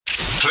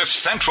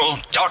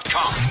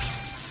CliffCentral.com.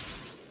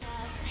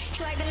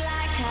 Swagger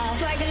like us,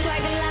 swagger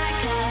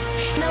like us.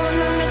 No one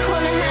on the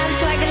corner has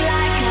swagger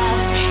like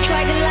us.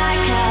 Swagger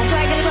like us,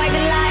 swagger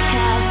like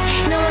us.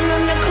 No one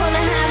on the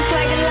corner has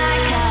swagger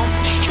like us.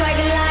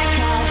 Swagger like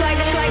us,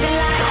 swagger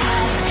like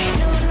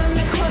us. No one on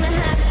the corner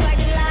has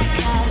swagger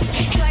like us.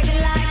 Swagger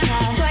like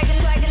us,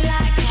 swagger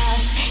like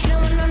us. No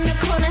one on the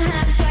corner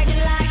has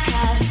swagger like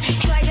us.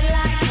 Swagger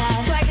like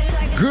us, swagger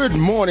like us. Good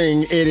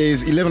morning. It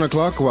is 11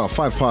 o'clock, well,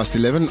 5 past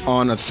 11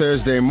 on a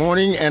Thursday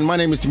morning. And my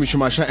name is Dimitri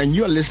Masha, and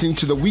you are listening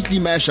to the Weekly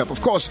Mashup.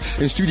 Of course,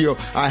 in studio,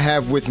 I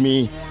have with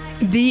me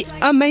the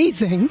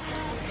amazing,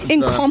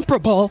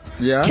 incomparable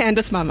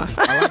Candace Mama.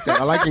 I like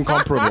that. I like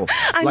incomparable.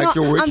 Like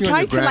you're working on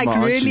your grandma,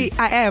 aren't you?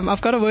 I am.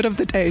 I've got a word of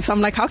the day. So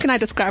I'm like, how can I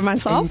describe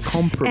myself?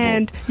 Incomparable.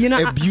 And, you know,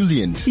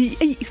 ebullient.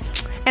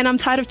 And I'm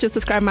tired of just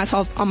describing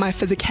myself on my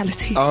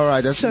physicality. All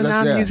right. So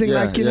now I'm using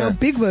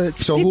big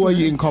words. So who are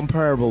you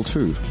incomparable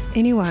to?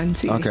 Anyone.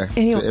 Okay.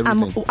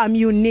 Anyone. I'm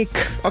unique.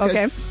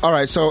 Okay. All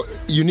right. So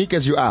unique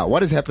as you are,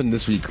 what has happened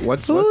this week?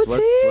 What's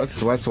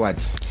what?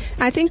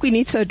 I think we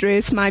need to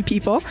address my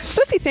people.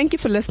 Firstly, thank you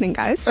for listening,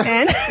 guys.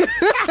 And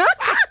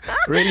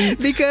really?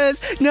 Because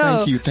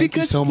thank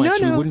you so much.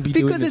 We wouldn't be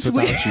doing this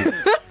without you.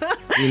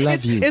 We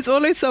love you. It's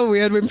always so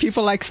weird when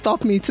people like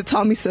stop me to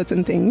tell me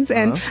certain things,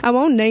 and I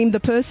won't name the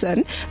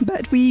person,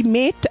 but we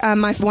met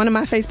one of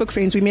my Facebook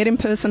friends. We met in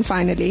person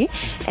finally,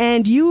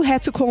 and you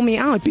had to call me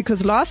out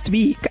because last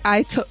week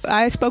I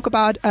spoke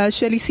about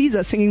Shirley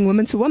Caesar singing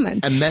 "Woman to Woman,"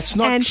 and that's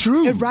not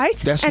true, right?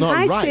 That's and not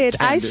I right.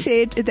 I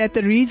said that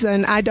the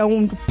reason I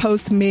don't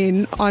post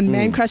men on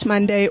Man Crush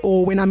Monday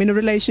or when I'm in a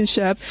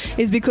relationship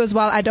is because,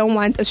 well, I don't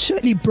want a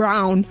Shirley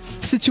Brown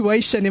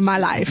situation in my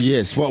life.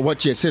 Yes, well,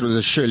 what you said was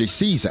a Shirley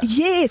Caesar.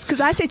 Yes, because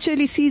I said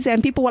Shirley Caesar,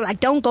 and people were like,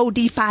 "Don't go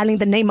defiling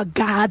the name of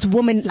God's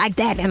woman like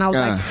that." And I was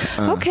like,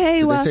 "Okay,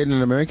 did well." they say it in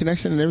an American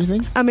accent and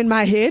everything? I'm in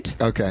my head.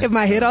 Okay. In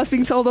my head, I was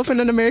being told off in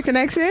an American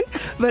accent,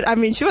 but I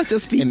mean, she was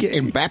just speaking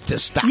in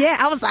Baptist style. Yeah,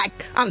 I was like,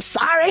 "I'm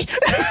sorry,"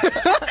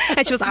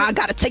 and she was like, "I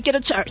gotta take you to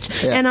church,"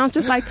 and I was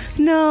just like,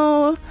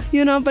 "No,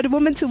 but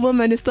Woman to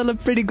Woman is still a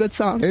pretty good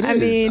song." I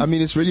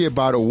mean, it's really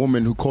about a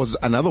woman who calls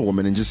another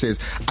woman and just says,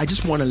 "I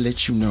just want to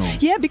let you know."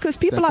 Yeah, because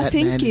people are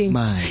thinking,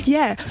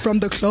 from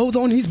the clothes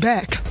on his back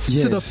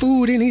to the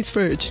food in his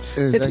fridge,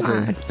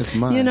 exactly. It's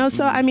mine.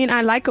 So I mean,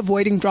 I like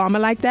avoiding drama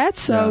like that.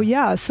 So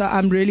so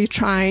I'm really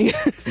trying.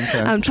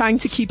 I'm trying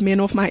to keep men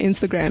off my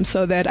Instagram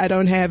so that I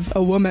don't have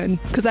a woman,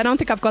 because I don't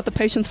think I've got the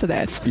patience for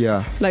that.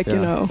 Yeah.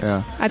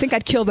 I think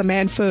I'd kill the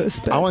man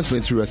first. But I once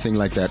went through a thing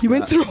like that. You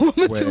went through a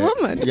woman to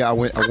woman? Yeah,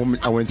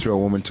 I went through a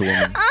woman to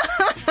woman.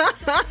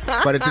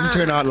 But it didn't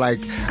turn out like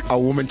a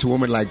woman to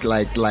woman like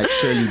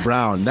Shirley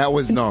Brown. That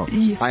was no.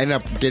 Yes. I ended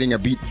up getting a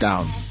beat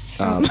down.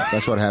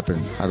 That's what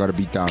happened. I got a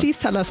beat down. Please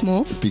tell us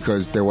more.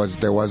 Because there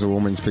was a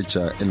woman's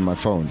picture in my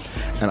phone,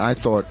 and I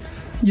thought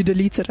you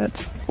deleted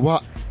it.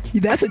 Well,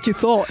 that's what you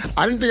thought.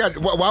 I didn't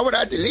think. Why would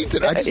I delete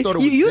it? I just thought it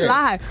was you there.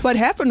 lie. What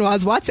happened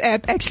was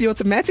WhatsApp actually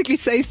automatically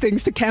saves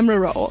things to camera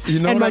roll. You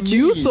know and what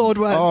you thought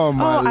was,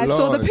 I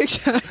saw the Lord.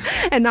 picture,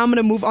 and now I'm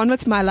gonna move on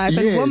with my life.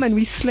 Yes. And woman,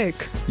 we slick.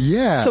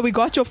 Yeah. So we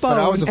got your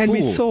phone and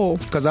we saw.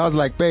 Because I was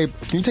like, babe,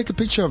 can you take a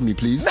picture of me,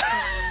 please?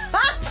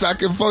 So I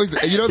can post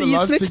it. So the you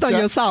last snitched picture,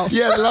 on yourself.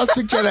 Yeah, the last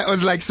picture that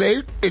was like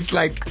saved, it's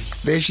like,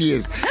 there she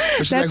is.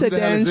 That's like, a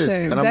damn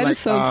shame. That is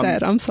so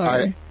sad. I'm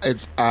sorry. On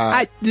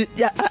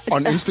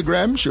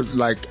Instagram, she was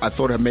like, I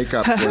thought her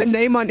makeup was... Her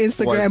name on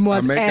Instagram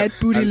was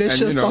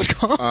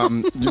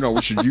 @bootylicious.com.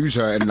 We should use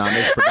her in our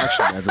next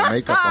production as a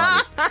makeup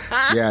artist.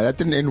 Yeah, that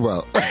didn't end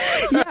well.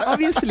 Yeah,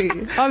 obviously.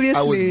 I was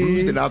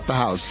bruised and out the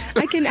house.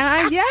 In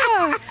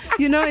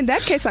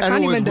that case, I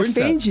can't even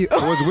defend you. It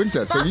was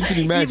winter, so you can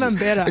imagine. Even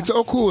better. It's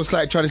so cool. It's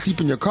like trying to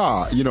sleep in your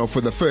car,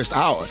 for the first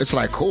hour. It's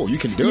like, cool, you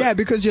can do it. Yeah,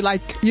 because you're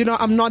like,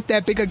 I'm not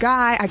that big a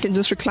guy. I can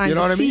just recline the seat. You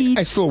know what I mean?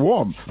 It's still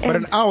warm. But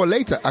an hour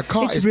later, a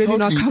car is really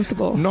totally not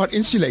comfortable. Not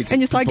insulated.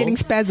 And you start getting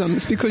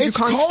spasms because you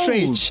can't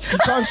cold. stretch. You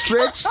can't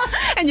stretch.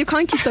 And you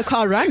can't keep the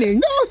car running.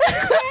 No,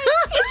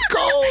 it's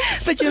cold.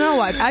 But you know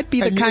what? I'd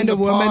be the kind of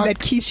woman that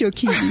keeps your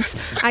keys.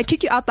 I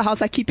kick you out the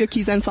house. I keep your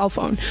keys and cell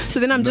phone. So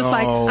then I'm just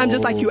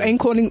like, you ain't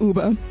calling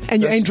Uber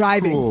and you ain't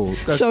driving. Cool.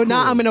 So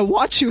now I'm going to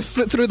watch you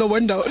through the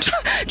window,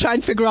 try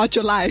and figure out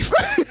your life.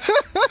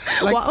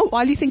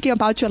 While you're thinking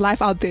about your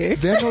life out there.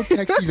 There are no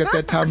taxis at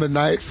that time of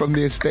night from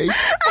the estate.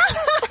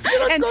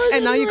 And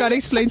now you got to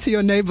explain to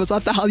your neighbors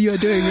what the hell you are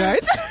doing, right?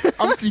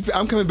 I'm sleeping.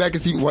 I'm coming back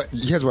and see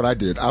here's what I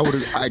did.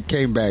 I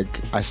came back.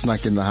 I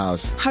snuck in the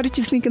house. How did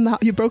you sneak in the house?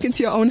 You broke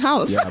into your own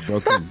house? Yeah, I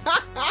broke in.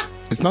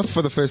 It's not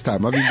for the first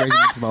time. I've been breaking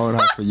into my own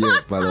house for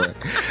years, by the way.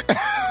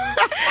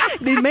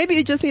 Then maybe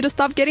you just need to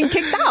stop getting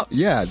kicked out.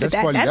 Yeah,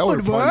 that would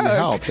probably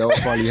help. That would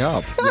probably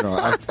help.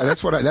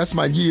 That's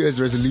my New Year's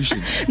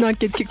resolution. Not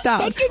get kicked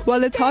out.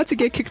 Well, it's hard to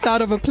get kicked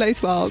out of a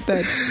place, but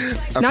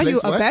now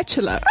you're a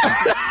bachelor.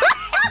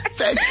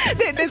 Thanks.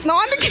 There's no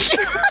one to kick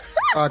you out.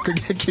 I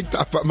could get kicked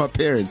out by my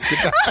parents.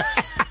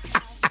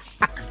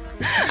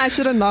 I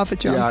shouldn't laugh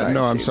at you. Yeah, I'm sorry,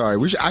 no, I'm please.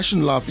 sorry. I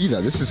shouldn't laugh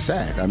either. This is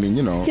sad. I mean,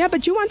 Yeah,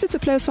 but you wanted to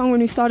play a song when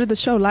we started the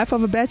show, Life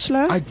of a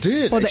Bachelor. I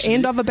did. Or the actually.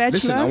 end of a Bachelor.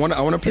 Listen,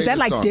 I want to play Is that this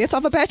like song. Death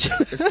of a Bachelor?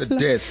 It's the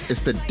death.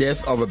 It's the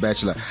death of a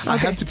bachelor. I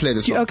Okay. have to play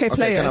this song. Okay,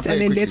 play can I it, and then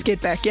quickly? let's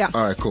get back. Yeah.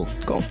 All right, cool.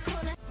 Cool.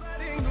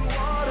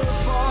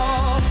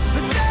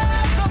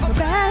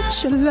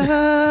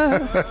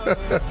 Bachelor.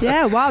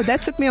 Yeah, wow,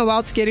 that took me a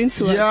while to get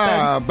into it.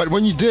 Yeah, but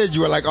when you did,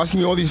 you were like asking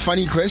me all these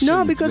funny questions.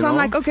 No, because you I'm know?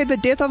 like, okay, the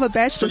death of a So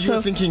bachelor. you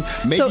were thinking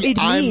maybe so it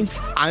means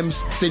I'm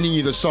sending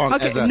you the song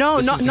Okay, as a no,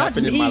 this not- has not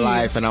happened in my me.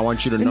 life and I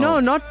want you to know.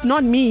 no,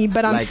 not me,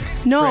 but I'm like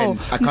no. friend,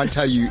 I can't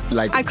tell you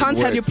like I can't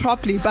the tell you words.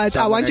 properly, but So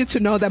I want when you to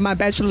know that my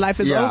bachelor life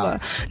is Yeah, over.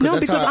 'cause No,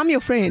 that's because how- I'm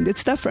your friend.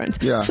 It's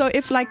different. Yeah. So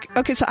if like,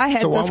 okay, so I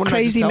had So why this wouldn't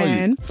I just crazy tell you?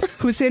 man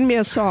who sent me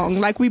a song.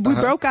 Like we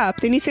Uh-huh. broke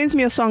up. Then he sends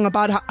me a song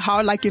about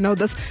how like, you know,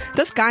 this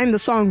guy in the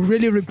song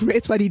really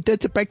regrets what he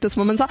did to break this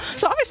woman's heart.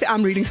 So obviously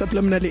I'm reading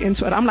subliminally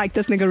into it. I'm like,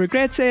 this nigga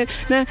regrets it.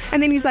 No.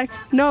 And then he's like,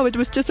 no, it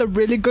was just a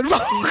really good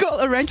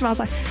vocal arrangement. I was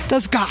like,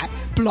 this guy,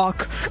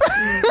 block.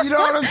 You know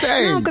what I'm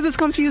saying? No, because it's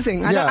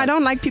confusing. Yeah. I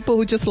don't like people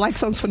who just like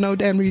songs for no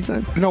damn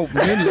reason. No,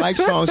 men like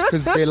songs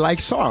because they like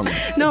songs.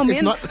 No,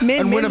 It's men, men, and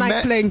men when a like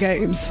man- playing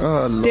games.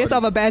 Oh, Lord. Death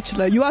of a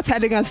Bachelor. You are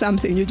telling us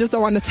something. You just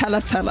don't want to tell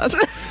us.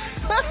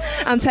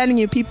 I'm telling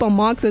you, people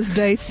mark this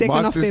day, 2nd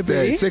Mark of this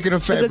February. day, 2nd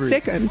of February. Is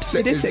it 2nd?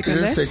 It is 2nd. It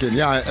eh? is 2nd.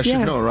 Yeah, I should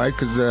Yeah. know, right?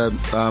 Because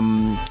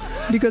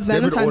Because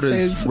David Valentine's Day Orders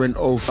is... went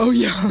off. Oh,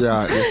 yeah.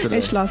 Yeah, yesterday.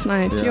 Ish last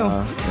night. Yeah, Yo.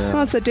 yeah.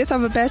 Oh, it's the Death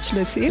of a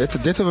Bachelor, see? It's the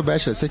death of a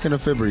bachelor, 2nd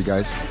of February,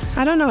 guys.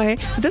 I don't know, eh?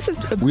 This is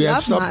We have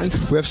love stopped.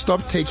 month. We have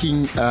stopped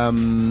taking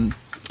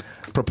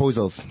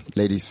proposals,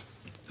 ladies.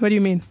 What do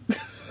you mean?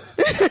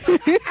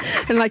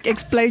 And like,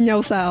 explain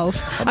yourself.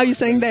 Are you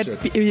saying that?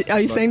 Are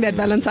you saying that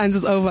Valentine's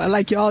is over?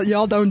 Like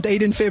y'all don't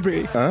date in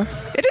February? Huh?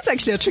 It is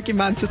actually a tricky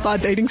month to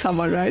start dating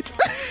someone, right?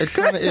 It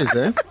kind of is,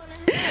 eh?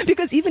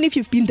 Because even if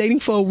you've been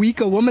dating for a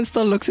week, a woman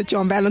still looks at you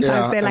on Valentine's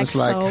Yeah, Day and like, it's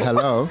like, so,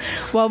 hello.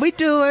 what we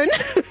doing?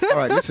 All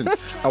right, listen.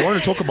 I want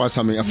to talk about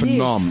something, a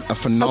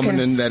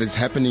phenomenon that is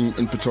happening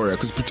in Pretoria.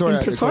 Because Pretoria,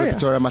 In they call it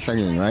Pretoria? Pretoria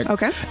Mahlangeni, right?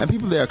 Okay. And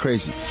people there are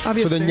crazy.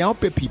 Obviously. So the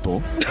Nyaupe people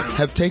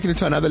have taken it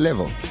to another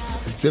level.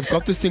 They've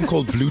got this thing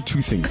called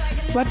Bluetoothing.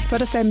 What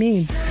does that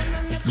mean?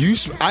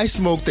 I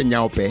smoke the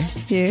Nyaupe,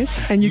 Yes,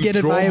 and you get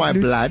it draw via my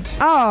Bluetooth. blood,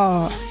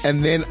 Oh,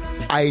 and then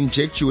I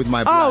inject you with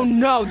my oh blood.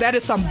 no, that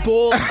is some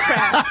bull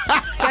crap.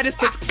 That is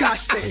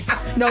disgusting.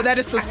 No, that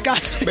is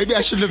disgusting. Maybe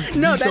I shouldn't have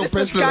No, been that so is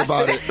personal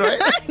about it, disgusting.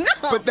 right?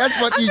 No. But that's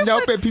what these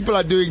Nyaupe people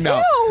are doing now.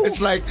 Ew.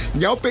 It's like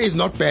Nyaupe is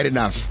not bad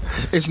enough.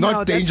 It's not No,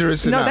 that's-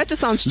 dangerous no, enough. that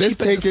just sounds let's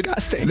cheap and take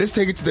disgusting. Let's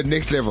take it to the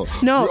next level.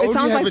 No, We it only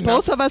sounds have like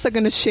enough- both of us are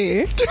going to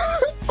share.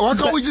 Why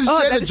can't we just Oh,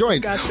 share that the is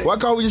joint? disgusting. Why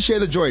can't we just share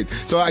the joint?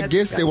 So I That's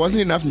guess there disgusting.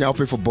 wasn't enough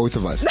Nyaupe for both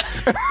of us.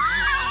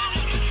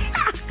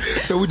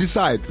 So we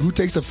decide who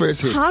takes the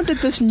first hit. How did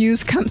this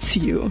news come to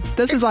you?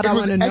 This is what I It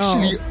want to was know.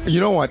 actually, you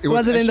know what?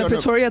 Was it in the actually on a-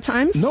 Pretoria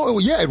Times? No,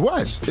 yeah, it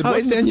was. It Oh,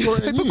 was is there a the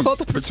Pretoria newspaper News. called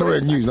the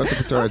Pretoria News, not the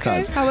Pretoria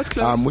Okay, Times. I was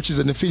close. Which is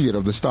an affiliate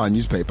of the Star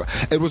newspaper.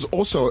 It's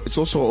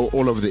also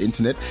all over the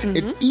internet. Mm-hmm.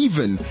 It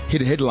even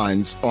hit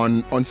headlines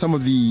on some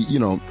of the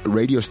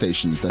radio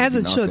stations. That As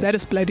have it been out should. there. That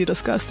is bloody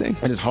disgusting.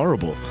 And it's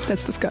horrible.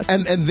 That's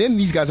disgusting. And then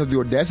these guys have the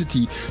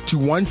audacity to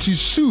want to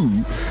sue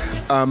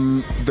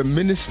the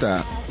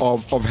Minister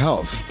of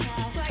Health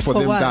for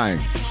them what? dying.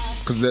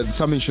 Because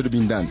something should have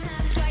been done.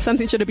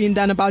 Something should have been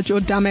done about your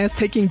dumbass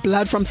taking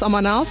blood from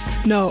someone else?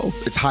 No.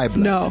 It's high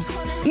blood. No.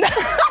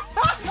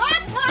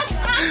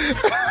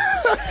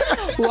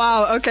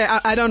 Wow, okay,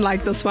 I don't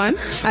like this one.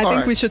 I think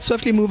right. we should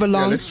swiftly move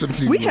along. let's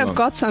swiftly we move have along.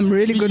 got some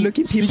really good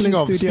looking people in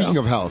studio. Speaking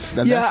of health,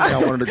 and Yeah. that's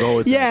where I wanted to go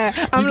with Yeah,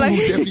 that. I'm People like-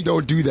 who definitely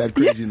don't do that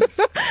craziness.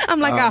 I'm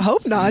like, I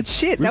hope not.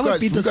 Shit, that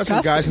would be We've got disgusting.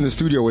 some guys in the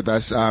studio with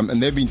us,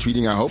 and they've been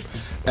tweeting, I hope.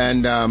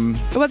 And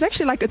It was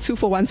actually like a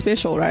 2-for-1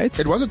 special, right?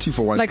 it was a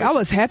 2-for-1. Like, I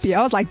was happy.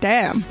 I was like,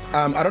 damn.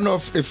 I don't know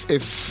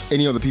if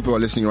any of the people who are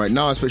listening right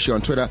now, especially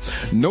on Twitter,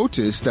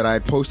 noticed that I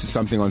had posted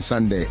something on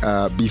Sunday,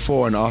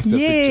 before and after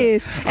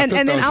Yes. picture. And thought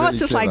then that I was really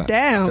just clever. like,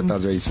 damn. I thought that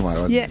was very smart.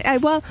 wasn't it?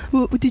 Yeah,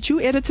 did you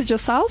edit it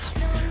yourself?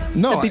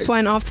 No, Before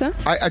and after?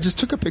 I just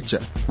took a picture.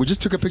 We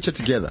just took a picture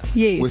together.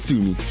 Yes. With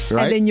Dumi,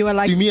 right? then you were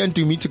like- Dumi and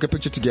Dumi took a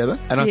picture together,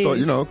 and I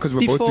Yes. thought, because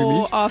we're both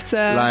Before, Dumis,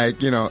 after.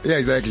 like yeah,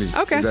 exactly.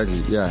 Okay.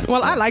 Exactly. Yeah.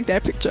 Well, yeah. I like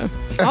that picture.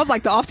 I was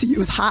like, the after you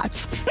was hot.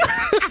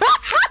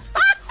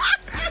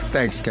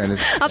 Thanks,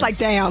 Candice. I was like,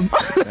 damn.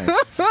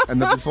 And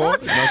the before,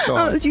 not so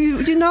hard.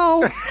 You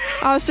know,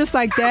 I was just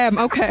like, damn,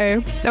 okay.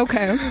 All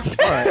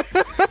right.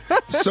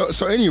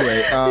 So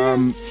anyway,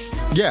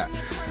 yeah.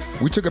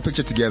 We took a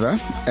picture together,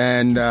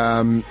 and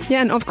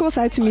Yeah, and of course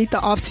I had to meet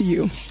the after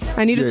you.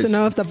 I needed Yes. to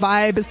know if the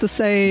vibe is the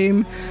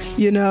same,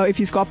 you know, if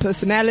he's got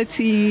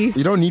personality.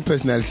 You don't need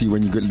personality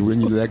when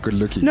you're that good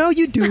looking. No,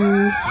 you do.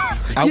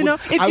 I would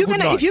if you're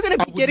gonna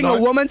I be would getting not.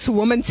 a woman to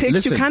woman text,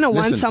 Listen, you kind of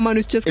want listen. someone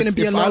who's just gonna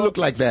be if alone. I look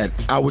like that,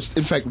 I would.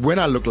 In fact, when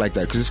I look like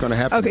that, because it's gonna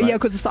happen. Okay, right? yeah,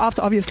 because it's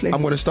after, obviously.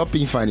 I'm gonna stop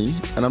being funny,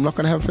 and I'm not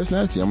gonna have a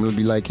personality. I'm gonna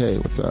be like, hey,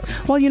 what's up?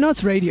 Well, you know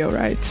it's radio,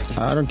 right?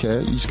 I don't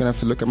care. You're just gonna have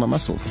to look at my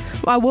muscles.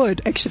 I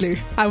would, actually.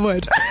 I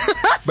would.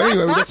 But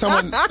anyway, we got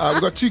someone. We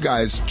got two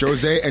guys,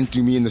 Jose and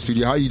Dumi, in the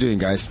studio. How are you doing,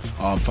 guys?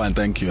 Oh, I'm fine,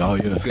 thank you. How are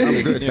you? I'm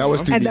good. That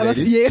was Dumi, And that was-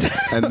 ladies. yes.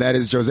 And that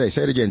is Jose.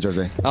 Say it again,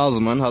 Jose. How's it,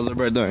 man? How's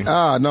everybody doing?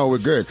 No, we're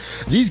good.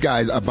 These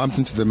guys, I bumped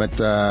into them at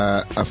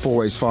a Four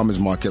Ways Farmers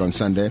Market on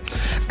Sunday,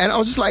 and I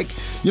was just like,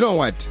 you know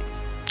what?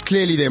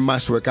 Clearly, they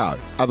must work out.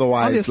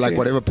 Otherwise, Obviously. like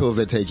whatever pills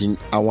they're taking,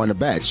 I want a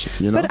badge.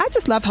 You know. But I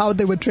just love how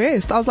they were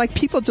dressed. I was like,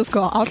 people just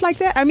go out like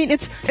that. I mean,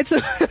 it's.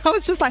 I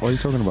was just like, What are you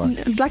talking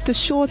about? Like the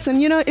shorts, and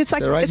you know, it's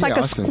like They're right it's like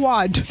here, a Austin.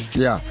 squad.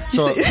 Yeah.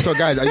 So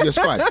guys, are you a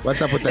squad?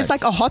 What's up with that? It's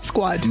like a hot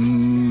squad.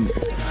 Do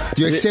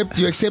you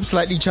accept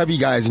slightly chubby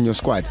guys in your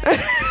squad?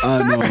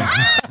 No,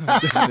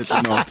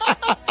 definitely not.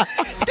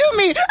 Do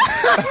me.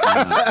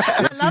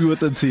 What do you with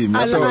the team? I,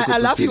 Let's work with I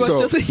the love he team. was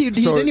So- just he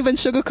so- didn't even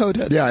sugarcoat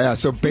it. Yeah.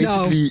 So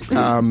basically,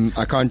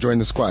 I can't join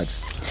the squad.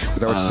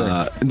 Is that what you're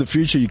saying? In the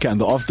future, you can.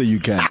 The after, you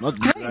can. Not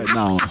right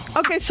now.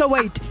 Okay, so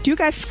wait, do you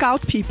guys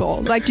scout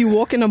people? Like, do you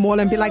walk in a mall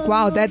and be like,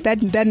 wow, that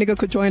nigga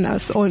could join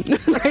us? Or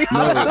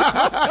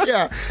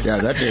Yeah,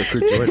 that nigga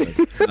could join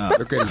us.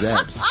 Look at his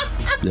abs.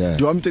 Yeah. Do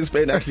you want me to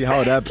explain actually how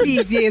it happened?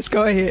 please, yes,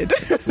 go ahead.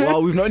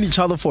 Well, we've known each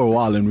other for a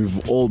while, and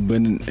we've all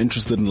been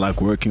interested in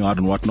like working out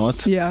and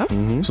whatnot. Yeah.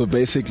 So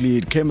basically,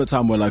 it came a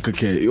time where like,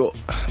 okay, yo,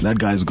 that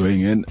guy's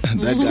going in,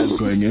 that guy's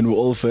going in. We're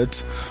all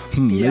fit.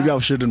 Maybe Yeah. I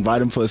should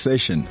invite him for a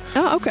session.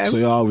 Oh, okay. So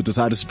yeah, we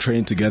decided to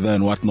train together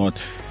and whatnot.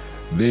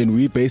 Then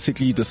we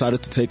basically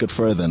decided to take it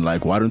further and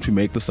like, why don't we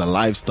make this a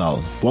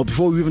lifestyle? Well,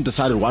 before we even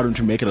decided why don't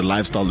we make it a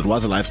lifestyle, it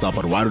was a lifestyle,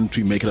 but why don't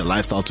we make it a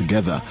lifestyle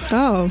together?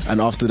 Oh. And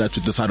after that,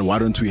 we decided, why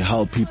don't we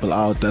help people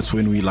out? That's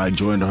when we like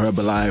joined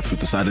Herbalife. We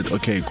decided,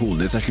 okay, cool,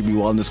 let's actually be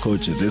wellness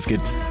coaches. Let's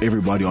get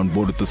everybody on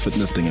board with this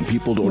fitness thing. And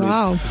people always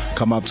Wow.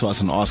 come up to us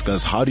and ask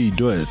us, how do you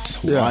do it?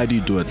 Yeah. Why do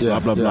you do it?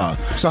 Blah, blah, blah.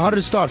 So how did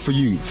it start for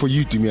you,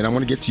 Dumi? And I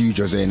want to get to you,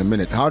 Jose, in a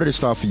minute. How did it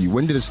start for you?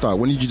 When did it start?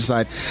 When did you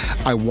decide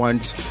I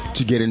want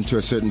to get into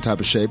a certain type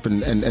of shape,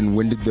 and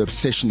when did the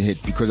obsession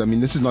hit? Because I mean,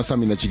 this is not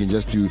something that you can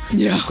just do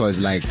because,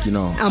 like, you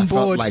know, I'm I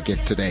felt bored. like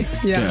it today.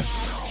 Yeah.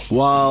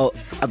 Well,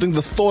 I think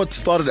the thought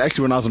started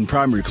actually when I was in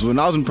primary. Because when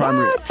I was in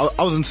primary,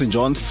 I was in St.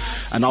 John's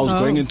and I was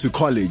going into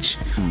college.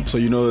 So,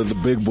 you know, the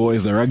big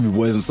boys, the rugby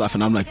boys and stuff.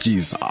 And I'm like,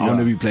 geez, I want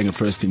to be playing at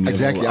first team level.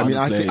 Exactly. I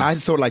mean, I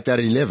thought like that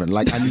at 11.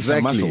 Like, I need some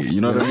Exactly. muscles.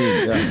 You know what I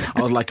mean? Yeah.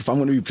 I was like, if I'm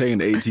going to be playing in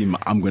the A team,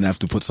 I'm going to have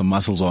to put some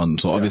muscles on.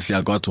 So obviously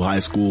I got to high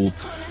school,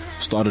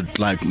 started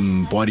like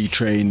body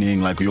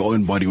training, like your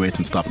own body weight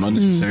and stuff, not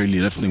necessarily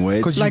lifting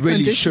weights. Because Like you really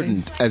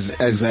conditioning. shouldn't as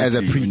a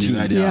Exactly. You need preteen.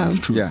 that, Yeah.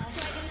 true. Yeah.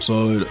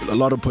 So a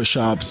lot of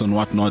push-ups and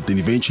whatnot. Then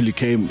eventually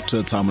came to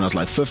a time when I was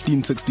like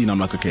 15, 16. I'm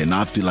like, okay, now I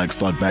have to like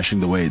start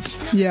bashing the weights.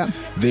 Yeah.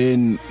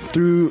 Then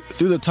through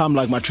the time,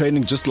 like my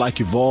training just like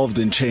evolved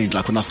and changed.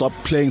 Like when I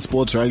stopped playing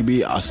sports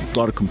rugby, I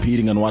started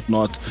competing and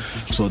whatnot.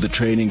 So the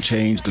training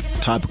changed, the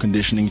type of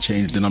conditioning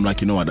changed. Then I'm like,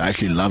 you know what? I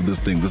actually love this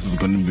thing. This is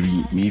going to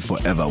be me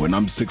forever. When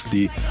I'm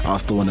 60, I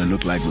still want to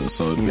look like this.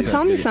 So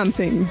Tell me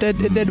something.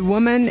 Did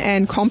women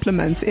and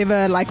compliments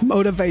ever like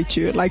motivate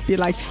you? Like be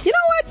like, you know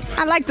what?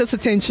 I like this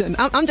attention.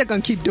 I'm just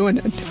gonna keep doing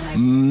it.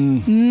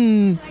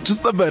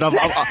 just a bit.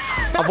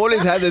 I've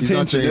always had the He's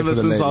not attention doing it ever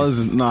for the since I was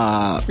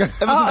ever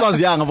since I was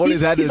young. I've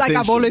always had the He's like, attention.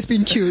 I've always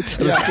been cute.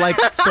 It's like,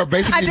 So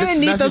basically, I didn't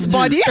need this nothing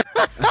body.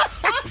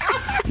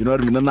 you know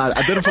what I mean? No,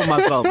 I did it for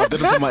myself. I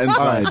did it for my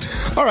inside.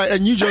 All right,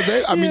 and you,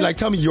 Jose? I mean, like,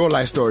 tell me your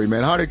life story,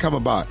 man. How did it come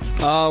about?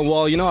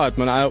 Well, you know what,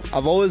 man?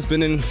 I've always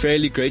been in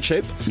fairly great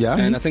shape. Yeah.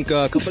 And I think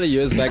a couple of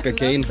years back, I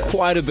gained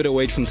quite a bit of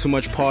weight from too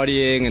much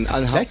partying and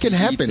unhealthy That can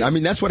happen. eating. I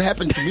mean, that's what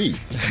happened to me.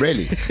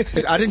 Really,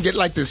 I didn't get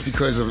like this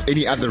because of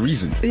any other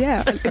reason.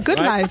 Yeah, good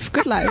life,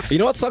 good life. You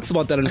know what sucks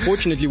about that?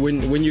 Unfortunately,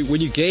 when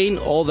you gain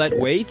all that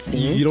weight,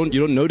 you don't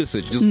notice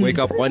it. You just wake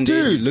up one day,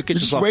 and you Dude, look at you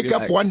just yourself, wake you're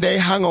up like, one day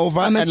hungover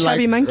I'm a and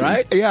chubby like, monkey.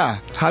 right? yeah.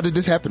 How did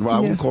this happen? Well, I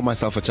wouldn't call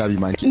myself a chubby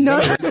monkey. No.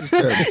 Is that a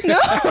racist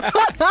term?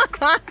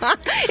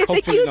 It's a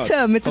Hopefully cute not.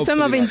 term. It's a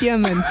term of Hopefully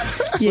not. endearment.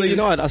 So you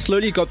know what? I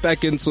slowly got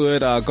back into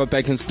it. I got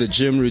back into the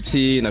gym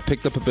routine. I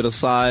picked up a bit of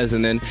size,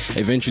 and then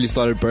eventually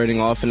started burning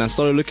off, and I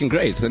started looking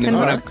great. And then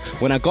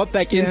when I got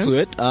back into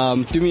it,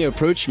 Dumi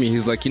approached me.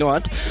 He's like, you know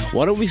what?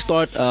 Why don't we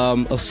start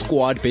a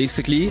squad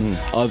basically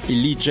of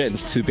elite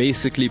gents to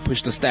basically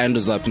push the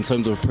standards up in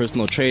terms of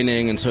personal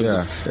training, in terms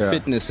of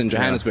fitness in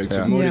Johannesburg,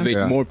 to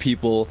motivate more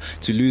people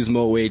to lose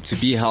more way to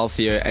be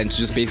healthier and to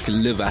just basically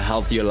live a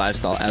healthier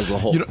lifestyle as a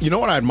whole. You know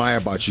what I admire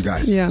about you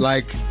guys? Yeah.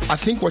 Like, I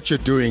think what you're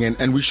doing,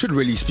 and we should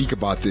really speak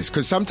about this,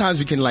 because sometimes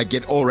we can like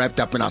get all wrapped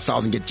up in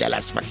ourselves and get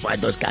jealous. But why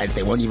those guys,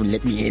 they won't even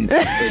let me in.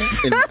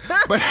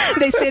 But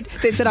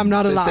They said I'm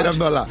not allowed. said I'm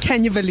not allowed.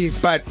 Can you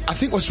believe? But I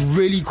think what's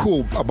really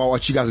cool about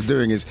what you guys are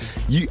doing is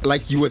you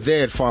were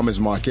there at Farmers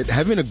Market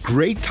having a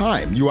great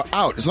time. You were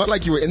out. It's not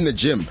like you were in the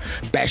gym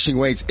bashing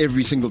weights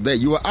every single day.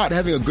 You were out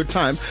having a good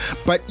time,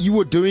 but you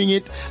were doing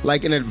it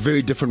like in a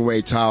very different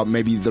way to how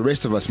maybe the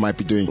rest of us might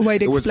be doing.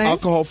 Wait, it was explain.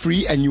 alcohol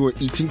free and you were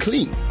eating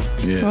clean.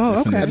 Yeah. Oh, definitely.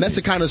 okay. And that's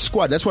the kind of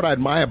squad. That's what I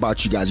admire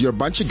about you guys. You're a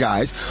bunch of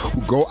guys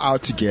who go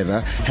out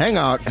together, hang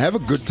out, have a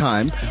good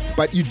time,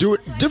 but you do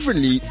it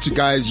differently to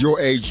guys your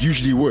age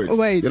usually would.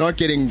 Wait. You're not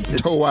getting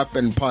toe up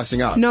and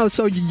passing out. No,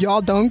 so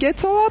y'all don't get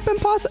tore up and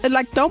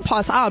don't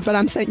pass out, but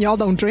I'm saying y'all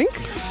don't drink?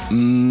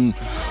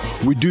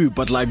 We do,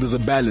 but like there's a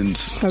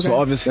balance. Okay. So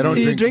obviously, They don't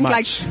So you drink much.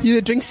 like,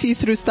 you drink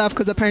see-through stuff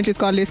because apparently it's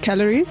got less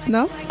calories,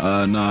 no?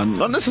 no,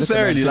 not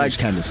necessarily. Like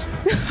Candace.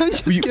 I'm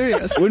just We-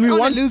 curious. when we I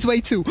wanna want- lose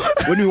weight too.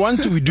 when we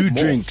want to, we do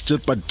drink.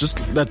 But just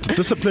that the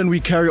discipline we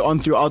carry on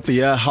throughout the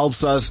year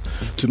helps us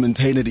to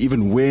maintain it,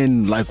 even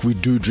when like we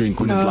do drink,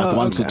 when it's like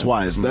once or okay.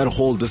 twice. That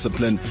whole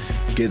discipline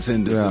gets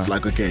in. This Yeah. It's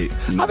like okay.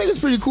 I think it's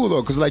pretty cool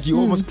though, because like you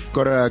almost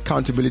got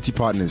accountability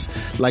partners.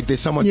 Like there's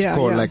someone to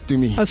call, like do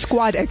me. A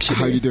squad, actually.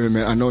 How you doing,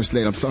 man? I know it's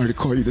late. I'm sorry to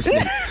call you this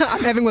late.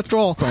 I'm having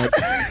withdrawal. But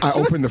I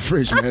opened the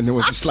fridge, man. There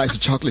was a slice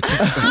of chocolate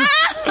cake.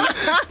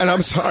 And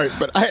I'm sorry,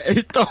 but I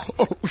ate the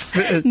whole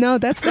thing. No,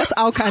 that's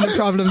our kind of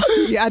problem.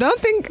 Yeah, I don't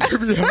think.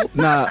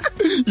 Nah,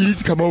 You need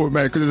to come over,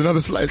 man, because there's another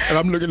slice, and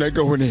I'm looking at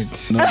going in.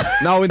 no.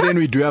 Now and then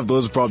we do have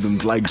those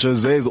problems. Like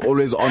Jose is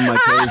always on my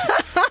case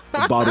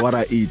about what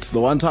I eat.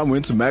 The one time we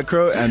went to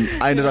Macro and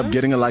I ended up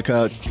getting like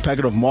a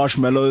packet of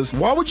marshmallows.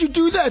 Why would you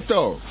do that,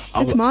 though?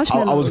 It's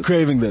marshmallows. I was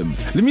craving them.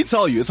 Let me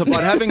tell you, it's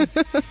about having.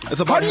 It's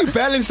How about do you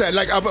balance that?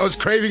 Like, I was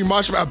craving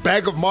a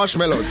bag of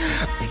marshmallows.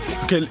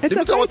 Okay, let It's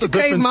me tell okay what the to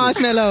crave difference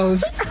is.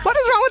 marshmallows. What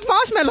is wrong with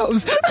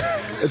marshmallows?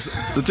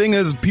 The thing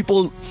is,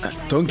 people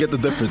don't get the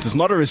difference. It's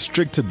not a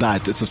restricted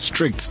diet. It's a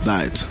strict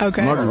diet.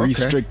 Okay. Not a Okay.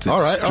 restricted. All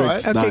right, strict all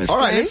right. Okay, diet. All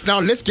right,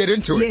 Explain. let's get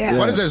into it. Yeah.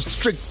 What is a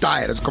strict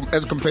diet as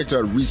compared to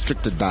a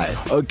restricted diet?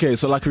 Okay,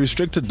 so like a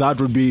restricted diet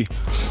would be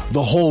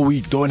the whole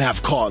week don't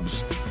have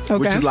carbs. Okay.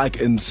 Which is like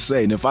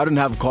insane. If I didn't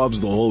have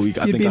carbs the whole week,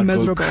 I You'd think be I'd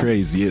miserable. go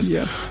crazy. Yes.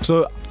 Yeah.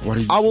 So What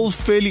do you I do? will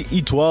fairly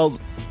eat well,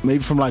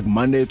 maybe from like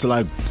Monday to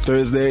like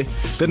Thursday.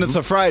 Then it's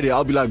a Friday.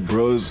 I'll be like,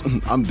 bros,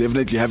 I'm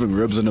definitely having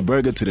ribs and a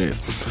burger today.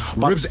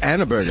 But Ribs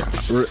and a burger.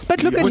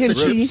 But look at With him, the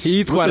Chi. chips. He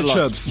eats With quite the a lot.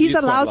 chips. He He's eats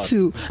quite a allowed lot.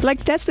 to.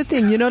 Like, that's the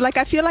thing, like,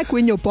 I feel like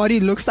when your body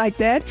looks like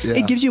that, Yeah.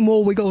 it gives you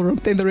more wiggle room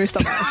than the rest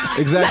of us.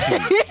 Exactly.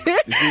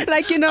 I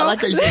Like,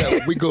 like how you say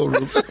that, wiggle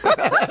room.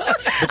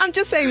 I'm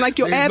just saying, like,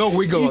 your There's ab. no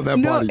wiggle on that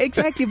no, body.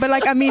 exactly. But,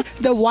 like, I mean,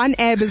 the one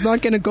ab is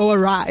not going to go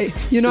awry.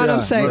 You know what I'm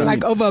Yeah, saying? no,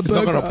 Like, over a it's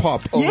burger. not gonna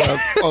pop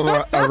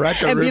over a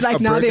rack of And be ribs, like,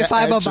 a now there burger, are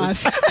 5 and of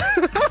chips.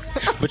 us.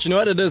 But you know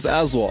what it is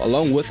as well?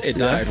 Along with a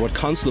diet, what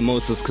counts the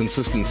most is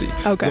consistency.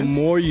 Okay. The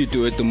more you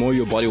do it, the more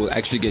your body will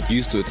actually get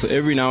used to it. So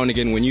every now and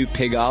again, when you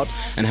pig out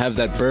and have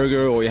that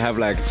burger or you have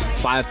like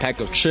 5-pack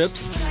of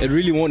chips, it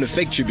really won't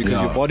affect you because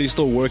Yeah. your body's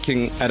still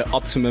working at an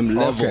optimum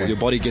level. Okay. Your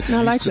body gets I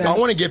used like to that. I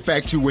want to get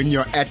back to when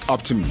you're at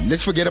optimum.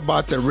 Let's forget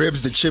about the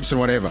ribs, the chips, and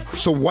whatever.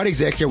 So what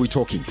exactly are we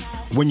talking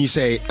when you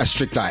say a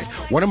strict diet?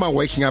 What am I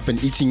waking up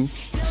and eating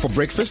for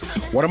breakfast?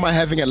 What am I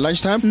having at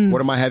lunchtime?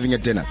 What am I having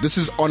at dinner? This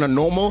is on a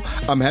normal,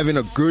 I'm having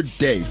a good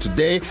day.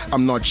 Today,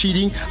 I'm not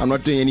cheating. I'm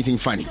not doing anything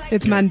funny.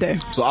 It's Monday.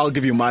 So I'll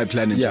give you my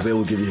plan and Jose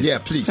will give you his. Yeah,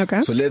 please.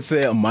 Okay. So let's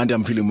say on Monday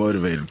I'm feeling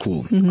motivated.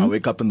 Cool. I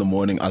wake up in the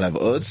morning, I'll have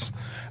oats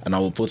and I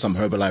will put some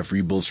Herbalife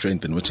Rebuild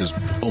Strengthen, which is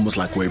almost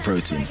like whey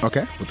protein.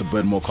 Okay. With a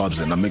bit more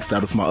carbs in. I mix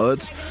that with my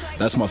oats.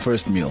 That's my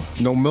first meal.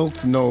 No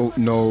milk, no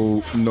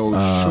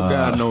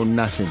sugar, no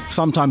nothing.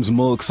 Sometimes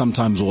milk,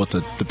 sometimes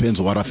water. Depends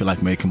on what I feel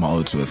like making my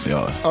oats with.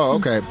 Yeah. Oh,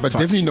 okay. But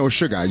definitely no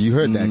sugar. You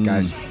heard that,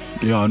 guys.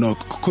 Yeah, no,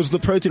 because the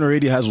protein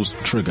already has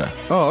sugar.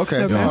 Oh,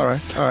 okay. Okay. All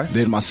right. All right.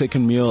 Then my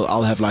second meal,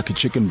 I'll have like a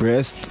chicken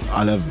breast.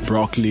 I'll have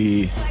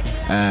broccoli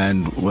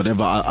and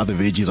whatever other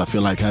veggies I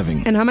feel like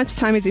having. And how much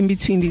time is in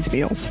between these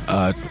meals?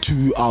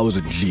 2 hours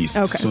at least.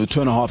 Okay. So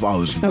 2.5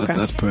 hours. Okay.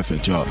 That's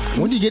perfect, yeah.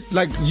 When do you get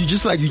you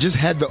just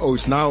had the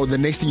oats. Now the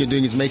next thing you're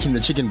doing is making the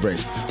chicken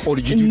breast. Or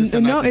did you do this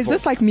the No, night is before?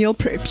 this like meal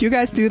prep? You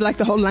guys do like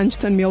the whole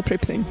lunchtime meal prep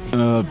thing?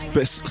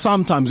 But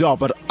sometimes, yeah,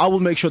 but I will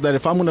make sure that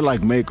if I'm gonna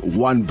like make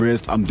one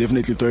breast, I'm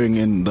definitely throwing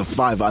in the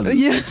 5 others.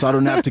 Yeah. So I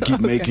don't have to keep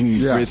making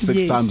Yeah. breast 6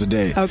 Yes. times a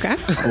day. Okay.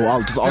 Or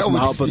I'll just ask That my would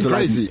helper be to like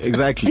crazy.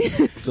 exactly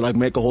to like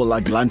make a whole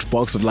like lunch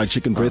box of like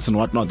chicken breasts and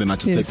whatnot. Then I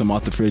just Yes. take them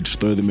out the fridge,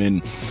 throw them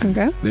in.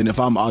 Okay. Then if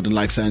I'm out in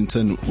like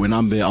Santon, when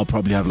I'm there, I'll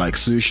probably have like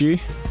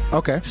sushi.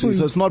 Okay. So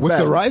it's not With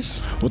bad. the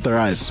rice? With the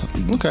rice.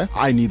 Okay.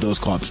 I need those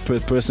carbs.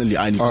 Personally,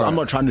 I need. All right. I'm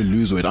not trying to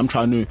lose weight. I'm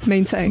trying to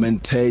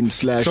Maintain.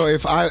 slash. So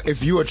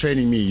if you were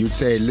training me, you'd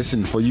say,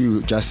 listen, for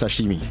you, just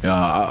sashimi. Yeah,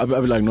 I'll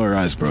be like, no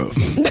rice, bro.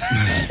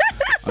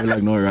 I'll be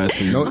like, no rice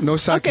for you. No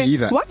sake Okay,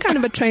 either. what kind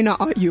of a trainer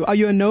are you? Are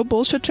you a no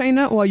bullshit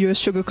trainer or are you a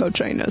sugarcoat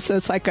trainer? So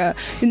it's like a,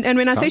 and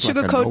when I say Sounds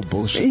like a sugarcoat, no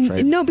bullshit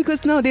trainer. no,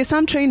 because no, there's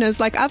some trainers,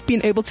 like I've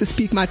been able to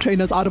speak my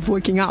trainers out of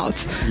working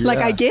out. Like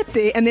Yeah. I get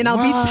there and then I'll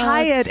be What?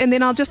 tired and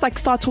then I'll just like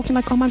start talking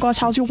like, oh my gosh,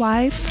 how's your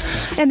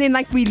wife? And then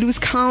like we lose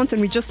count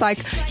and we just like,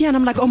 yeah, and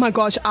I'm like, oh my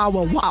gosh,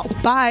 hour, wow,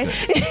 bye.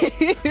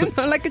 You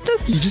know, like it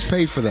just, You just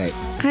paid for that.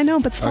 I know,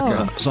 but still.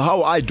 Okay. So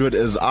how I do it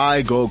is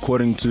I go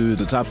according to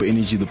the type of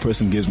energy the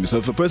person gives me. So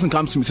if a person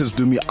comes to me and says,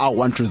 do me, I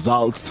want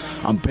results,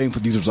 I'm paying for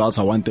these results,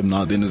 I want them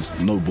now, then it's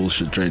no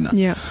bullshit trainer.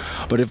 Yeah.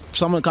 But if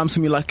someone comes to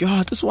me like,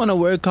 I just want to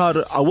work out,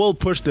 I will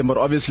push them, but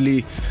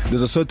obviously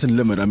there's a certain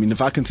limit. I mean,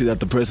 if I can see that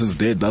the person's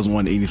there, doesn't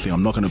want anything,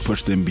 I'm not going to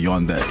push them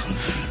beyond that.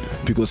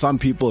 Because some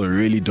people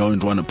really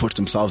don't want to push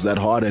themselves that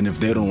hard, and if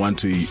they don't want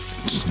to,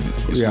 it's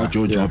Yeah, not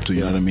your yeah, job to,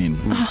 you know what I mean?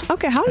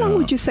 Okay, how long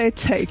would you say it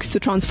takes to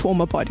transform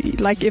a body?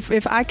 Like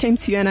if I came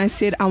to you and I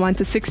said I want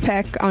a six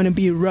pack, I want to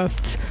be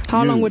ripped,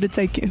 how You. long would it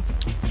take you?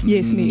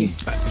 Yes, me.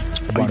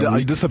 Are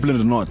you disciplined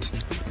or not?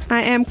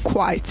 I am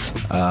quite.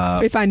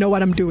 If I know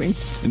what I'm doing.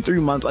 In 3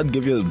 months, I'd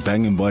give you a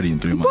banging body in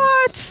 3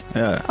 months. What?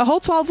 Yeah. A whole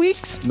 12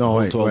 weeks? No,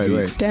 wait, 12 wait.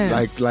 weeks. Damn.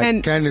 Like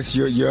And- Candice,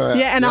 you're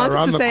Yeah, and I you're wanted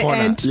around to the say,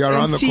 corner. and- You're and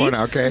around the see- corner,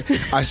 okay?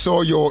 I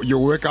saw your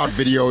workout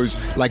videos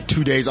like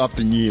 2 days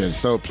after New Year's,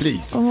 so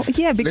please. Oh,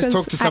 yeah, because Let's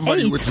talk to I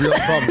somebody ate. with real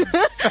problems.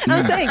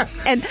 I'm saying,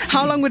 and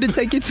how long would it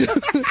take you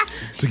to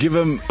To give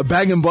him a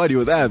banging body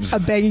with abs. a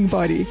banging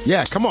body?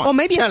 Yeah, come on. Or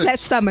maybe challenge. a flat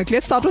stomach.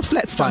 Let's start with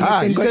flat stomach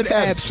Ah, and you go said to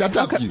abs. abs. Shut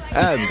up, Okay. you.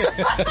 Abs.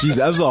 Jeez,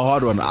 abs are a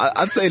hard one.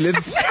 I'd say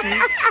let's.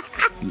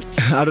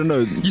 I don't know.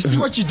 You see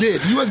what you did?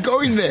 He was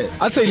going there.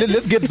 I'd say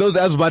let's get those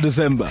abs by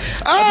December.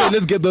 I'd say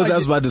let's get those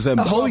abs by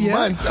December. A whole year?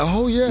 Months, a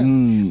whole year.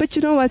 But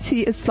you know what,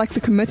 T? It's like the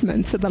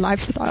commitment to the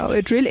lifestyle.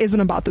 It really isn't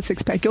about the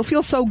six pack. You'll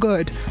feel so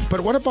good.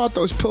 But what about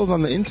those pills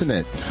on the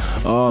internet?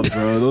 Oh,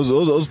 bro,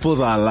 those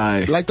pills are a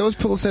lie. Like those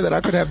pills say that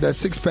I could have that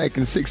six pack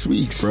in 6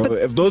 weeks. Bro,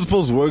 if those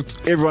pills worked,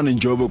 everyone in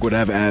Joburg would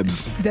have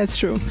abs. That's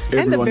true. And the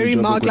Everyone very in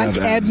Joburg marked would like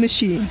have ab abs.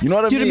 machine. You know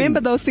what I Do you mean?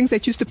 remember those things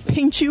that used to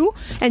pinch you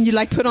and you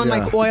like put on Yeah,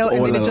 like oil it's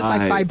and then all it a just like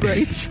lie.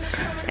 vibrates.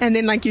 And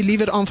then like you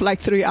leave it on for like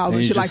 3 hours.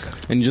 And you, You're just,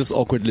 like, and you just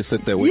awkwardly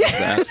sit there with the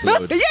abs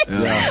load.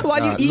 yeah.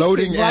 While you eat,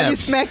 Loading while you're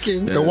abs.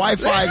 smacking. The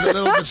Wi-Fi is a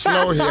little bit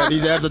slow here.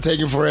 These apps are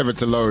taking forever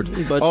to load.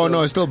 But, Oh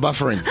no, it's still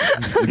buffering.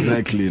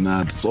 Exactly,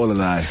 nah, it's all a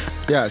lie.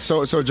 Yeah.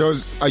 So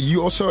Joe's, are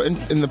you also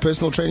in the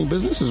personal training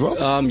business as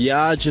well?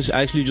 Yeah,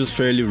 just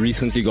fairly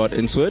recently got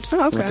into it.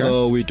 Oh, okay.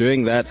 So we're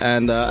doing that.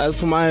 And as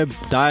for my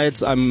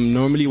diets, I'm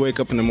normally wake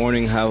up in the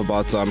morning, have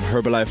about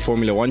Herbalife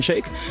Formula 1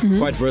 shake. It's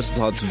quite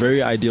versatile. It's a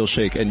very ideal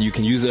shake, and you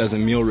can use it as a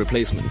meal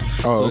replacement.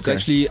 Oh, so it's okay.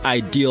 actually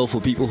ideal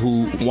for people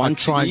who want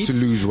Trying eat, to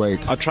lose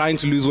weight. are trying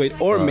to lose weight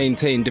or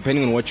maintain,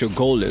 depending on what your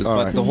goal is. But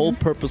Alright. the whole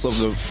purpose of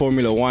the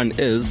Formula 1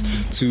 is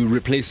to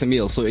replace a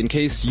meal. So in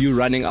case you're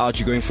running out,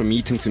 you're going from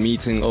meeting to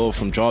meeting or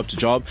from job to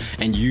job,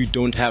 and you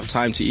don't have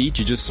time to eat,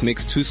 you just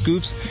mix 2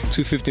 scoops,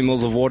 250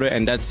 mils of water,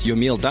 and that's your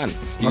meal done.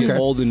 You Okay. get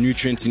all the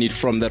nutrients you need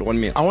from that one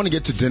meal. I want to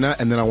get to dinner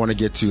and then I want to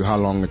get to how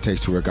long it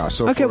takes to work out.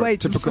 So Okay, for a wait.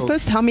 typical.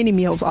 First, how many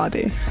meals are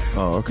there?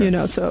 Oh, okay. You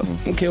know, so.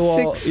 Okay,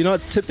 well, 6, you know,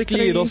 typically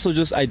 3. it also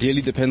just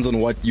ideally depends on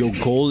what your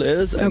goal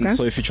is. And Okay.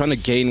 so if you're trying to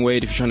gain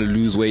weight, if you're trying to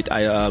lose weight,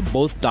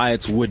 both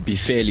diets would be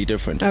fairly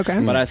different. Okay.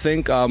 But I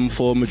think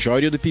for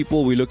majority of the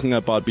people, we're looking at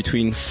about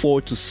between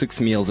 4 to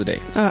 6 meals a day.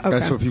 Okay.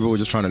 That's for people who are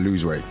just trying to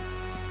lose weight.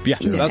 Yeah,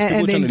 that's And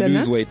people then trying to dinner?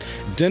 lose weight.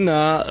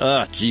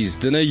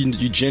 Dinner,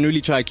 you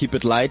generally try to keep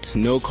it light,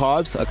 no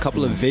carbs, a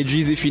couple of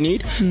veggies if you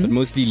need, but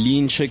mostly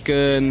lean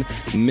chicken,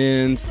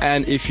 mince,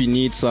 and if you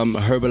need some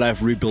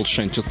Herbalife rebuild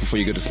strength just before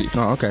you go to sleep.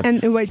 Oh, okay.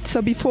 And wait,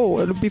 so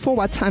before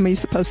what time are you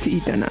supposed to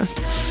eat dinner?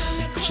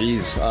 Jeez.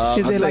 Is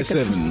I'd there say like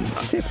 7.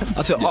 7?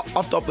 I'd say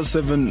after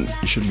 7,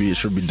 it should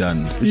be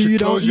done. You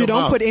don't close your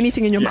mouth. put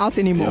anything in your mouth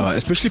anymore.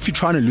 Especially if you're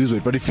trying to lose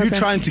weight. But if you're Okay.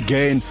 trying to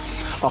gain,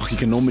 you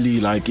can normally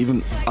like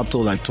even up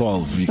till like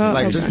 12. You can,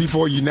 Like okay. just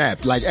before you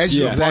nap, like as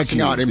you're Yeah, passing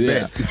exactly. out in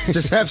Yeah. bed,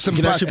 just have some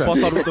you can actually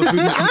pasta pass out with the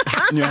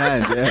food in your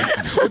hand.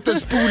 Yeah, with the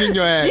spoon in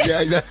your hand.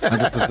 Yeah, exactly.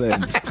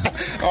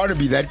 100%. I want to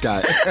be that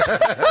guy.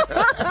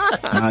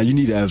 Nah, you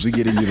need abs. We're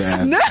getting you the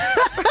abs.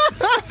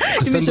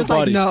 It was just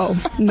like, no.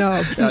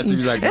 Yeah, to be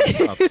like, no,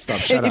 stop,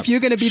 shut If up. you're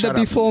gonna be Shut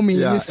the up. before me,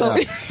 yeah, you still.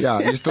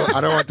 you still.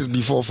 I don't want this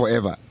before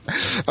forever.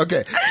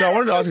 Okay, so I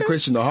wanted to ask a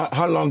question though.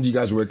 How long do you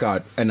guys work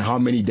out, and how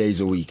many days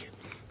a week?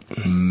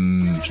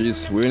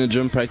 Jeez, we're in the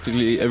gym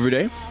practically every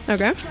day.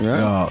 Okay.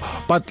 Yeah,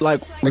 but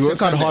like we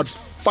Except work out hard.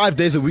 Sundays. 5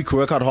 days a week we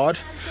work out hard.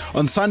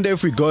 On Sunday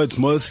if we go, it's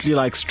mostly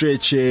like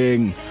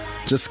stretching,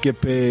 just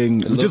skipping.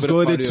 We little just bit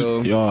go of there to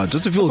cardio.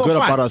 just to feel For good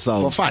fun. about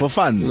ourselves. For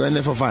fun. We're going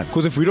there for fun.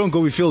 Because if we don't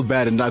go, we feel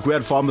bad. And like we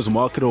had farmers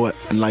market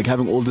and like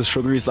having all this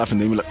sugary stuff, and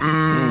then we're like,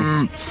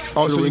 Oh,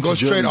 so we you went go to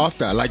straight gym.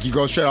 after, like you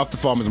go straight after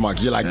farmer's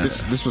market. You're like,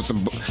 this was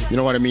some, you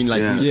know what I mean?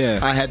 Like, Yeah.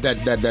 I had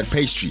that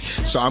pastry,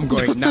 so I'm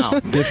going now.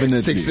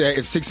 Definitely.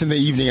 It's 6 in the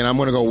evening, and I'm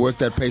gonna go work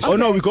that pastry. oh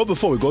no, we go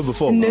before.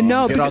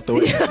 No, get out the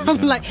way. because-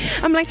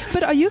 I'm like,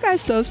 but are you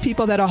guys those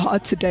people that are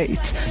hard to date?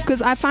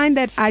 Because I find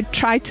that I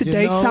tried to You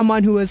date know,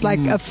 someone who was like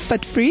a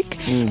fit freak,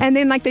 and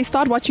then like they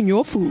start watching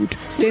your food.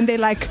 Then they're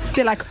like,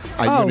 Are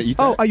you gonna eat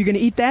that? are you gonna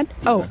eat that?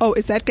 Oh,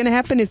 is that gonna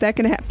happen? Is that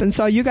gonna happen?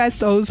 So are you guys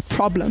those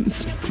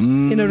problems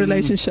in a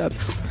relationship,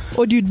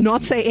 or do you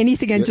not say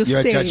anything and just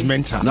You're stay?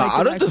 judgmental. No,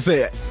 I don't just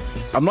say.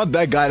 I'm not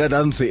that guy that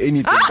doesn't say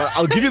anything, but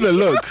I'll give you the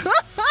look.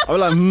 I'm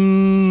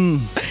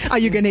like, Are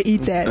you gonna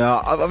eat that?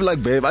 I'm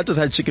like, babe, I just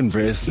had chicken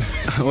breasts.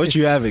 What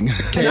you having?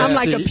 And I'm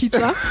like a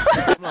pizza.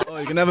 Oh,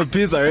 you can have a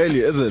pizza,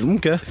 really? Is it?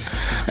 Okay.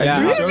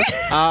 Yeah,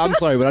 I'm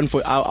sorry,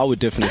 but I would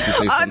definitely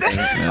say something.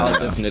 I'll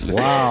definitely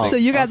Wow. So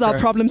you guys are a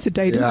problem to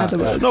date, in Yeah. other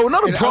words. No,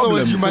 not a In other problem.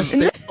 words, you must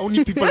date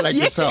only people like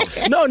yourselves.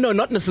 No,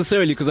 not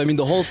necessarily, because I mean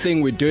the whole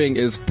thing we're doing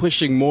is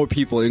pushing more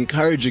people,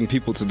 encouraging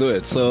people to do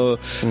it. So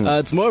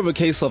it's more of a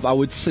case of I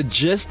would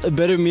suggest a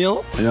better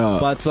meal. Yeah.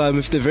 But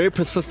if they're very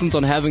persistent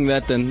on having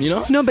that, then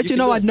No, but you can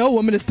know do what? it. No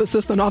woman is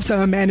persistent after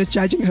her man is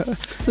judging her.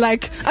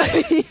 Like,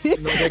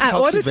 they're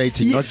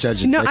cultivating, not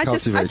judging. No, They're I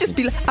just cultivating.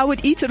 be like, I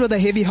would eat it with a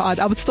heavy heart.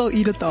 I would still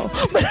eat it though,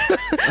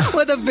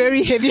 with a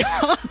very heavy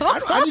heart.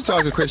 I need to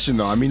ask a question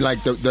though. I mean,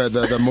 like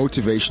the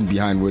motivation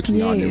behind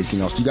working out and Yes.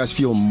 everything else. Do you guys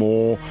feel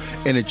more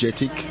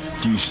energetic?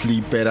 Do you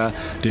sleep better?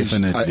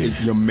 Definitely. Is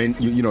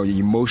your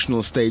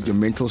emotional state, your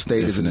mental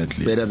state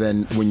Definitely. is better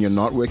than when you're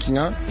not working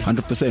out?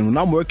 100%. When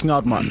I'm working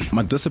out,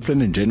 my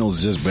discipline in general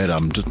is just better.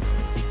 I'm just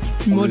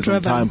More always on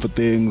driven. time for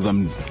things.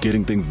 I'm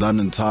getting things done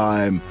in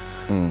time.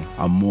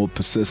 I'm more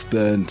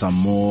persistent. I'm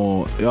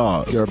more,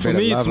 yeah. You're a For better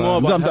me, it's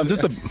lover. more about I'm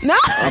just a, No.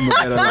 I'm a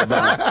better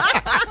lover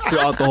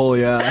throughout the whole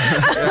year.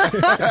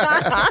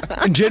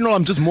 In general,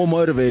 I'm just more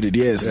motivated,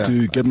 yes, Yeah.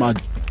 to get my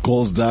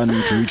goals done,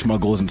 to reach my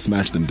goals and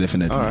smash them,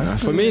 definitely. Yeah.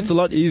 For me, it's a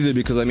lot easier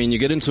because I mean, you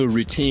get into a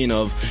routine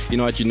of you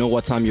know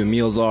what time your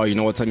meals are, you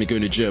know what time you're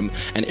going to gym,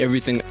 and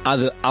everything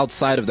other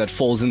outside of that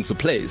falls into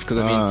place. Because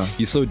I mean,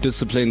 you're so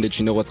disciplined that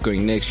you know what's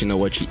going next, you know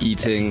what you're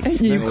eating.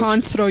 You know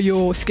can't throw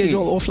your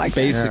schedule off like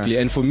that. basically.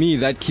 And for me,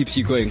 that keeps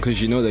you going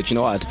because you know that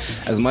what,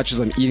 as much as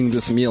I'm eating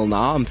this meal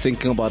now, I'm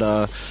thinking about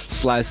a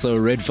slice of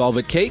red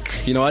velvet cake.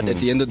 You know what? At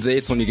the end of the day,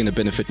 it's only going to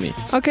benefit me.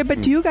 Okay,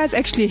 but do you guys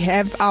actually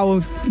have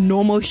our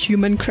normal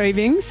human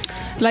cravings?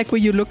 Like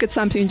where you look at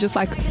something and just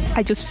like,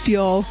 I just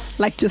feel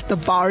like just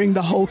devouring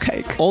the whole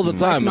cake. All the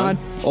time, Like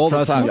man. All the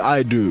Trust time. me,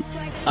 I do.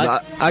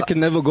 I can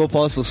never go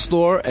past the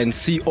store and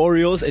see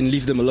Oreos and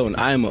leave them alone.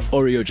 I am an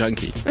Oreo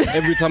junkie.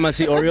 Every time I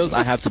see Oreos,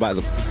 I have to buy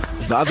them.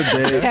 The other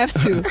You day, have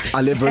to.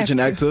 I live Virgin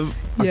Have to. Active.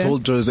 I Yeah.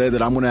 told Jose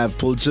that I'm going to have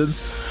pulchers.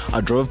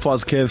 I drove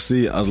past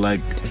KFC. I was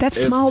like, That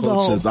 "F smell, though."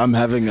 pulchers, I'm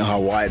having a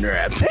Hawaiian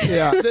wrap.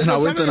 Yeah, And I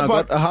went and I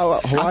got a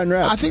Hawaiian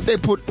wrap. I think they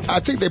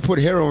put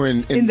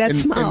heroin In that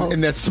smell.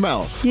 in that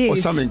smell or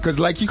Yes. something, because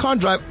like you can't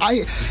drive.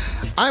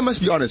 I must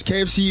be honest.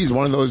 KFC is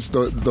one of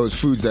those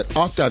foods that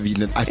after I've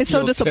eaten it, I It's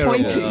feel so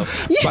disappointing. terrible.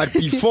 Yeah. But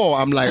before,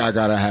 I'm like, I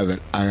gotta have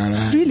it.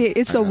 Really,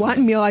 it's the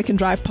one meal I can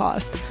drive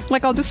past.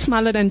 Like I'll just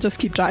smell it and just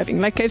keep driving.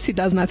 Like KFC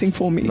does nothing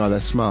for me. No,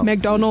 that smell.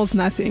 McDonald's,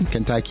 nothing.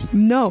 Kentucky.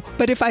 No,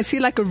 but if I see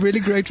like a really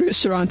great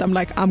restaurant, I'm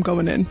like, I'm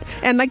going in.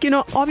 And like,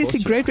 obviously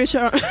great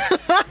restaurant.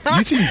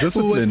 You seem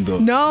disciplined though.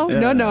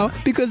 No.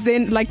 Because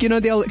then like,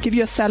 they'll give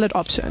you a salad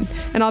option.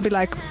 And I'll be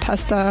like,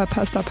 pasta.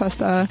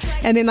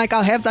 And then like,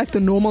 I'll have like the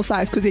normal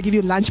size because they give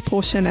you lunch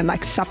portion and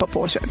like supper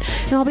portion.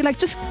 And I'll be like,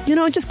 just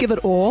give it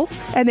all.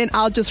 And then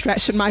I'll just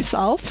ration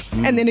myself.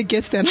 And then it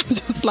gets there and I'm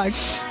just like,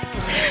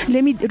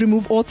 let me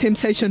remove all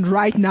temptation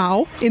right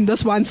now in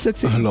this one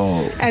sitting. Hello.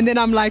 And then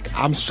I'm like,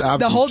 I've the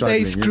been whole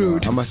day is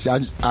struggling,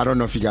 screwed. I don't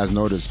know if you guys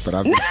noticed, but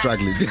I've been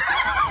struggling.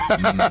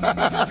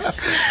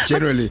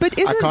 Generally, But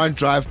I isn't- can't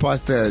drive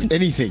past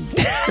anything.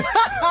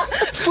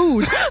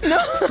 Food.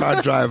 No.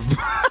 Can't drive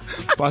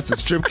past the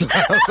strip club.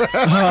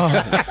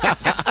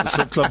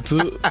 Strip club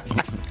too.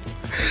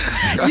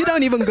 You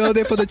don't even go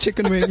there for the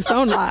chicken wings.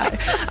 Don't lie.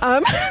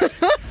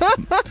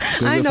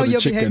 I know your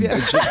chicken.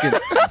 behavior.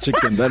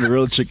 Chicken, that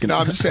real chicken. No,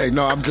 I'm just saying.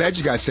 No, I'm glad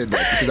you guys said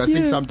that, because I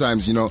think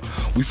sometimes,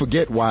 we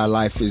forget why our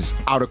life is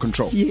out of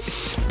control.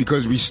 Yes.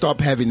 Because we stop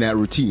having that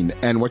routine.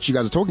 And what you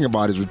guys are talking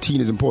about is routine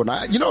is important.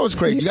 It's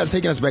great. You guys are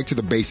taking us back to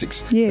the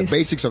basics. Yes. The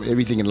basics of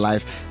everything in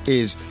life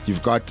is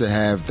you've got to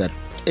have that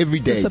every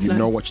day. Discipline. You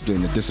know what you're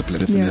doing, the discipline.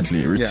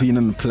 Definitely. Routine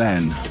and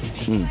plan.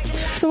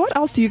 So what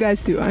else do you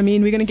guys do? I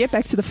mean, we're going to get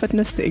back to the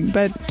fitness thing,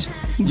 but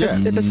Yeah.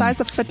 besides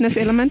the fitness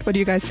element, what do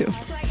you guys do?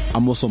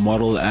 I'm also a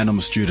model and I'm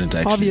a student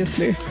actually.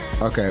 Obviously.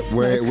 Okay.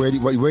 Where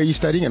are you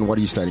studying and what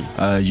are you studying?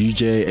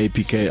 UJ,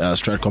 APK,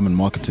 Stratcom and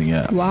marketing,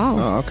 yeah. Wow.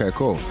 Oh, okay,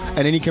 cool.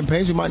 And any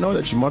campaigns you might know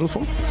that you model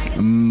for?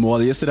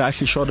 Well, yesterday I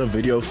actually shot a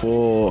video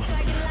for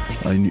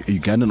a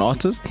Ugandan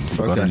artist.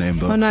 Forgot her name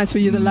though. Oh, nice. Were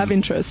you the love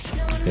interest?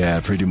 Yeah,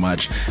 pretty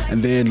much.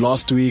 And then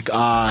last week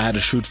I had a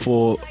shoot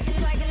for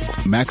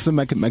Maxim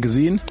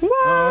magazine.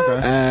 What?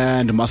 Okay.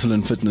 And Muscle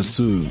and Fitness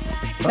too.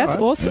 That's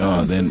awesome.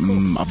 Yeah,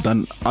 then I've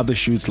done other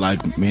shoots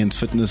like Men's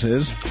Fitness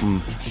is.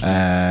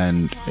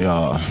 And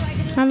yeah.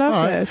 I love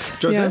All right.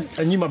 that. Jose, Yeah.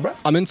 and you, my bro?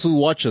 I'm into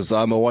watches.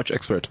 I'm a watch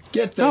expert.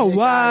 Get that. Oh,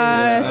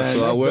 what?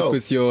 So I work dope.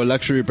 with your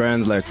luxury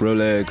brands like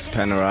Rolex,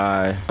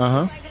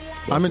 Panerai.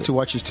 I'm into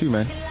watches too,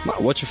 man.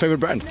 What's your favorite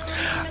brand?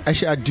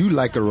 Actually, I do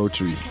like a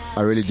rotary.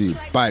 I really do.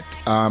 But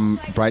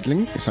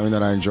Breitling is something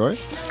that I enjoy.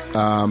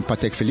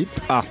 Patek Philippe.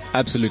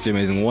 Absolutely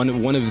amazing. One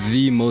of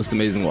the most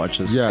amazing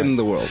watches in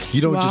the world.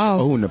 You don't just Wow.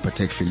 own a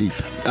Patek Philippe.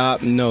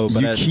 No,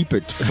 but You keep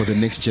it for the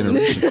next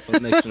generation. for the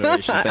next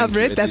generation. Thank I've you,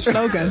 read at that least.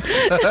 slogan.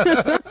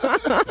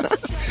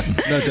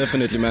 No,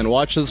 definitely, man.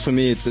 Watches for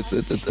me, it's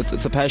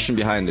a passion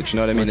behind it. You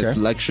know what I mean? Okay. It's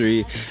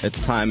luxury, it's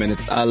time, and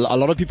it's a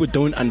lot of people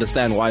don't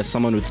understand why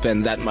someone would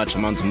spend that much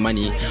amount of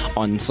money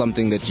on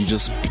something that you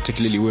just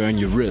particularly wear on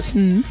your wrist.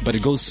 But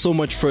it goes so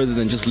much further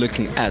than just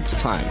looking at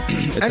time.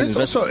 It's And an it's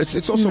also investment.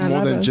 it's also I more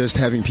love than it. just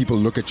having people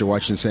look at your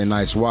watch and say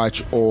nice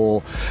watch,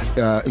 or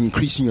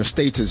increasing your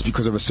status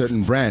because of a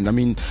certain brand. I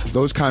mean,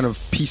 those kind of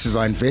pieces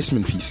are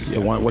investment pieces. The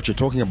one what you're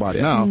talking about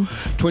now,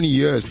 20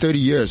 years, 30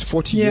 years,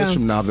 40 years Yeah.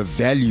 from now, the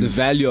value. The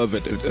value of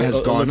it Has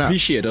will gone up.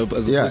 appreciate as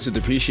opposed to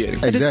depreciating.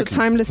 But it's Exactly. a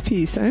timeless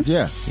piece, eh?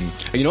 Yeah.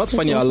 And you know what's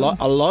funny? awesome.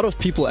 A lot of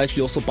people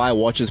actually also buy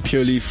watches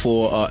purely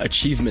for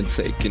achievement's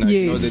sake. You know,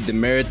 Yes. they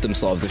merit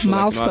themselves. They feel like,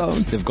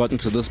 Milestone. they've gotten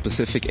to this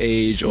specific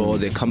age, or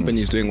their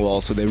company is doing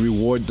well, so they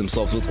reward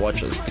themselves with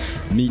watches.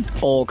 Meet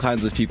all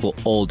kinds of people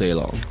all day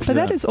long. But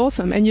that is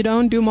awesome. And you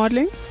don't do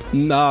modeling?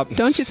 Nah,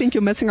 Don't you think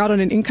you're missing out on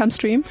an income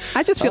stream?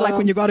 I just feel like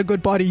when you got a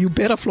good body, you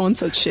better flaunt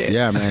that shit.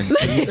 Yeah, man.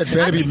 It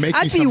better be making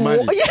I'd be some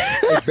money.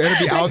 yeah. It better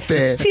be out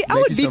there. See, I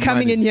would making be some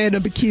coming money. in here in a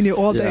bikini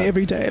all day, Yeah.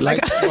 every day.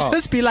 Like, Like, I'd wow.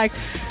 just be like,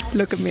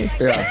 look at me.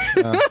 Yeah.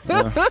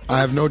 I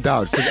have no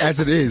doubt. Because as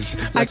it is,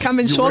 I come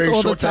in you're shorts wearing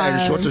all the shorter and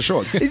time. shorter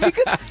shorts.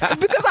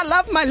 because I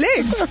love my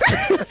legs.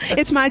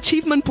 It's my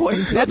achievement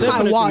point. That's my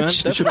definitely,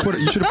 watch. man. You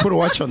should have put a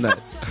watch on that.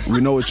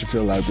 We know what you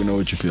feel like. We know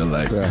what you feel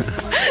like. Yeah.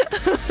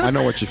 I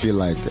know what you feel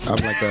like. I'm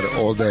like that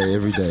all day,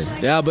 every day.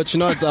 yeah, but you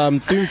know,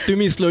 through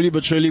me slowly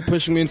but surely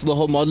pushing me into the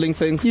whole modeling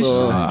thing. You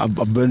So I've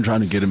been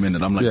trying to get him in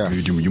it. I'm like, Yeah.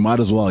 you might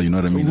as well. You know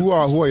what I mean? Who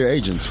are your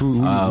agents?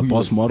 Who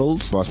Boss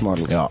Models? Boss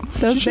models. Yeah.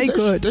 They're She should-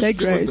 good. they They're should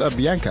get with, great.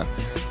 Bianca.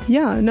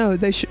 Yeah, no,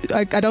 they should.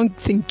 I don't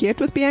think get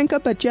with Bianca,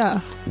 but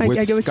yeah, I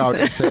With get what Scout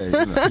you're saying. SA,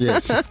 you know.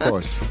 Yes, of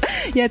course.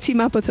 Yeah, team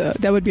up with her.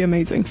 That would be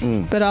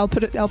amazing. But I'll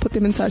put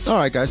them in touch. All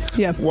right, guys.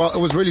 Yeah. Well, it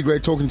was really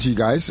great talking to you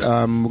guys.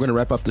 We're going to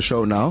wrap up the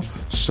show now.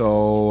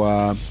 So,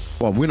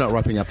 well, we're not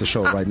wrapping up the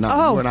show right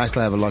now. oh. You and I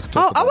still have a lot to Oh,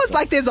 talk about. I was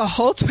like, there's a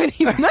whole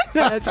 20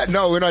 minutes.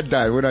 No, we're not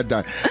done. We're not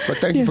done. But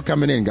thank you for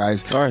coming in,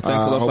 guys. All right,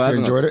 thanks a lot hope for you having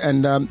enjoyed us. it.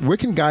 And where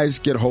can guys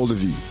get hold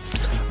of you?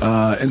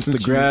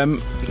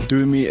 Instagram,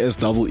 do me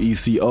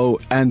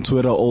SEECO, and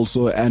Twitter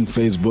also, and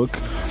Facebook.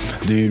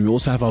 Then we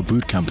also have our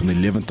boot camp on the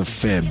 11th of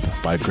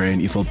Feb by Gray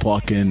and Ethel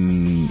Park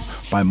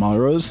by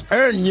Melrose.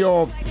 Earn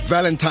your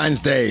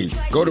Valentine's Day.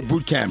 Go to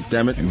boot camp,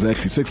 damn it.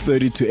 Exactly,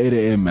 6:30 to 8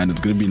 a.m. man. It's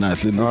gonna be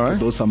nice. Let's All get right.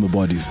 those summer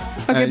bodies.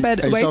 Okay, And- but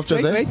and wait, yourself,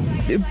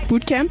 Jose?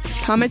 Boot camp.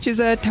 How much is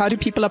it? How do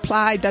people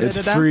apply?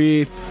 It's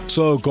free.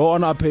 So go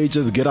on our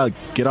pages, get our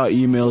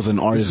emails and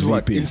This is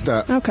what? RSVP.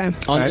 Insta. Okay.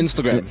 on And-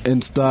 Instagram.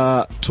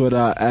 Insta,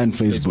 Twitter, and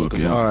Facebook.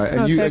 Yeah. All right. And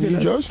Oh, you,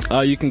 fabulous. Joes?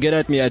 You can get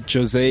at me at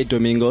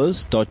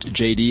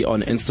josedomingos.jd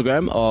on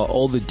Instagram.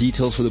 All the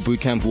details for the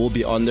bootcamp will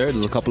be on there.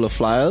 There's a couple of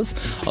flyers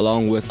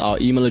along with our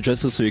email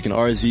addresses so you can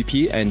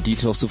RSVP and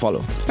details to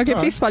follow. Okay,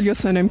 please spell your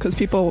surname because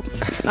people.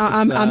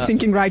 I'm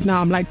thinking right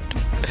now. I'm like,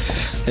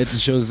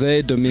 It's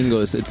Jose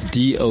Domingos. It's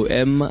Domingos.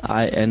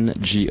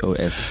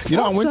 You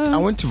know, Awesome. I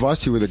went to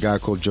varsity with a guy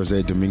called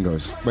Jose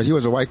Domingos, but he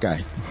was a white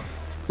guy.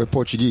 We're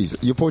Portuguese.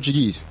 You're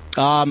Portuguese.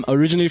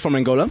 Originally from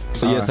Angola,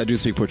 so yes, Alright. I do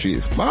speak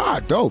Portuguese.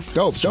 Ah, dope.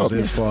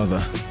 Jose's father.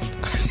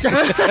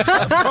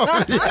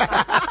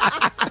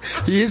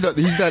 He's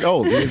that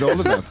old. He's old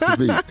enough to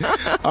be.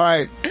 All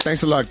right.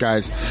 Thanks a lot,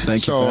 guys.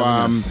 Thank you So, for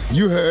having us.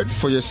 you heard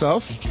for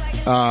yourself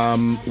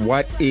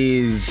what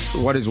is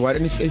what,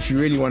 and if you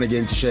really want to get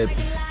into shape,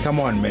 come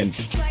on, man.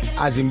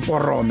 As in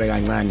porro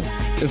megangani.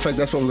 In fact,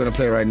 that's what we're gonna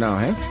play right now,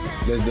 huh?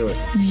 Let's do it.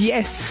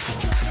 yes.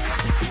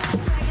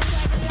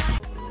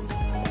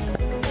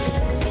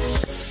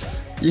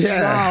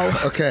 Yeah. Wow.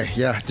 Okay.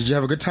 Yeah. Did you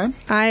have a good time?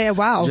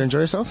 Wow. Did you enjoy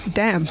yourself?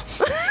 Damn.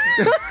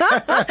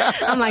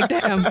 I'm like,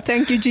 damn.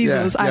 Thank you,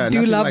 Jesus. I do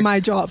nothing love like my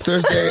job.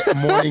 Thursday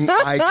morning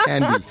eye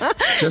candy,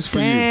 just for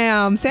you.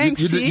 Damn.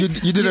 Thanks. You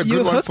did a You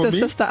good one hooked for the me.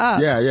 sister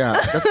up. Yeah.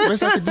 That's the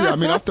best I could do. I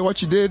mean, after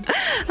what you did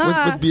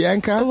with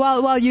Bianca,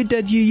 Well, you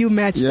did. You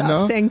matched you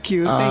know. up. Thank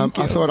you. Thank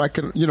you. I thought I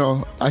could,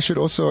 I should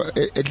also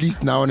at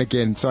least now and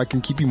again, so I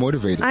can keep you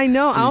motivated. I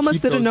know. So I you almost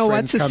keep didn't those know what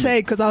friends to coming. say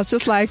because I was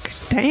just like,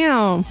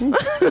 damn.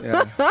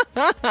 Yeah.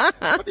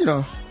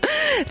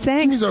 But,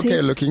 Thanks. he's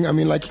okay looking. I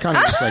mean, like, you kind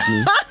of looks like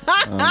me.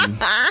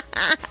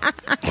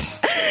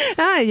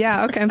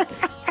 Yeah. Okay.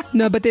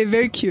 No, but they're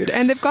very cute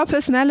and they've got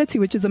personality,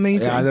 which is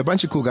amazing. Yeah, they're a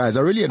bunch of cool guys.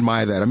 I really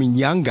admire that. I mean,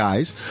 young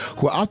guys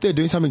who are out there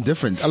doing something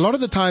different. A lot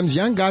of the times,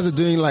 young guys are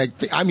doing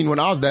when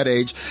I was that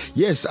age,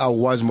 yes, I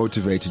was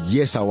motivated.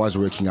 Yes, I was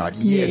working out.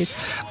 Yes,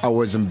 Yes. I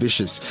was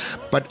ambitious.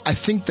 But I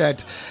think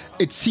that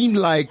it seemed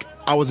like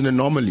I was an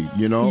anomaly,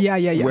 you know? Yeah.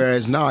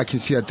 Whereas now I can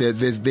see that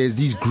there's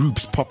these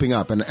groups popping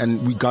up,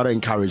 and we gotta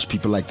encourage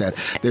people like that.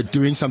 They're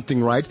doing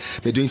something right,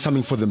 they're doing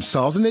something for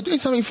themselves, and they're doing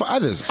something for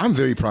others. I'm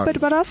very proud.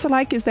 But what I also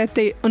like is that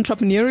they're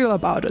entrepreneurial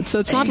about it. So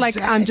it's not like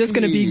I'm just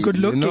going to be good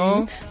looking. You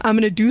know? I'm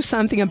going to do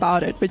something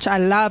about it, which I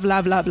love.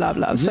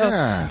 So,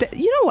 Yeah.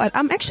 you know what?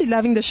 I'm actually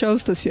loving the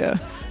shows this year.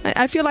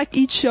 I feel like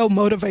each show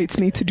motivates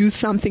me to do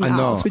something I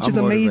know, else, which I'm is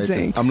motivated.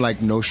 amazing. I'm like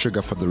no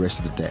sugar for the rest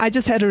of the day. I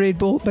just had a Red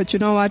Bull, but you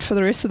know what? For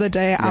the rest of the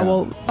day, I Yeah.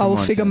 will Come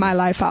on, figure my Candice.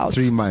 life out.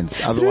 3 months.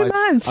 3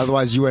 months.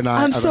 Otherwise, you and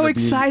I I'm are so gonna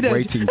be excited.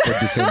 waiting for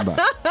December.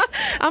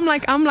 I'm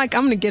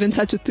going to get in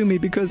touch with Tumi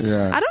because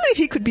Yeah. I don't know if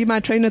he could be my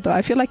trainer though.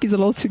 I feel like he's a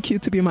little too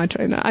cute to be my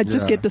trainer. I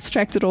just Yeah. get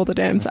distracted all the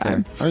damn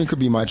time. I mean, it could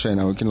be my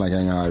trainer. We can like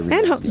hang out. every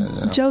And now then,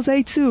 you know?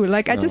 Jose too.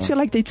 Like I just feel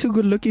like they're too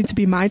good looking to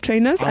be my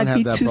trainers. I don't I'd have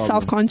be that too problem.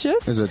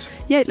 self-conscious. Is it?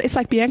 Yeah, it's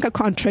like Bianca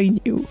can't train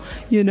you.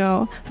 You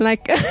know,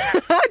 like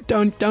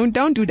don't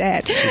do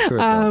that. could,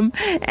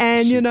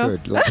 and She you know,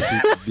 could. Like,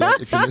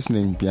 if you're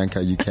listening,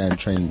 Bianca, you can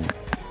train me.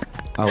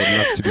 I would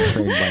love to be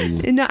trained by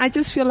you. you know, I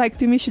just feel like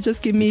Timi should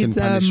just give me can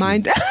the punish me.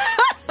 mind.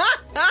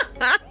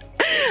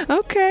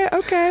 Okay.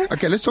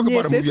 Okay, let's talk Yes,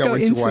 about a movie let's I go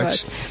went to into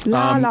watch. it.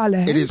 La La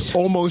Land. It is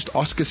almost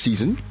Oscar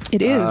season.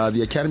 It is.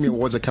 The Academy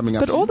Awards are coming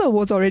up. But all the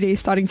awards already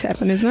starting to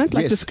happen, isn't it?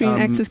 Like Yes, the Screen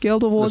Actors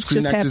Guild Awards the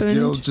Screen just Actors happened.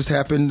 Guild just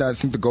happened. I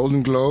think the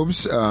Golden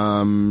Globes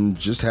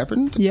just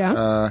happened.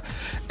 Yeah.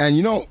 And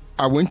you know,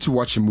 I went to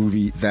watch a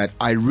movie that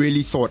I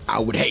really thought I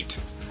would hate.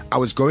 I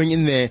was going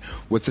in there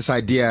with this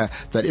idea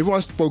that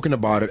everyone's spoken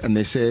about it, and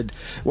they said,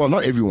 well,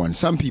 not everyone.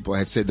 Some people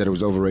had said that it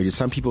was overrated.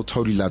 Some people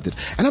totally loved it.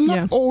 And I'm not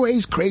Yeah.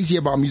 always crazy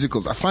about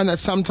musicals. I find that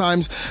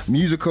sometimes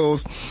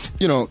musicals,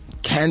 you know,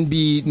 can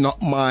be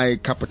not my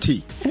cup of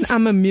tea. And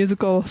I'm a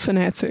musical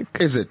fanatic.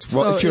 Is it?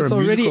 Well, So if you're it's a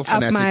already musical up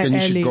fanatic, my then you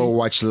should alley. go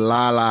watch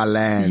La La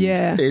Land.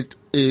 Yeah. It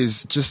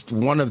is just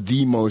one of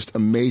the most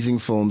amazing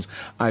films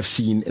I've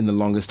seen in the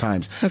longest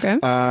times. Okay.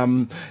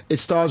 It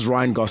stars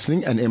Ryan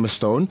Gosling and Emma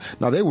Stone.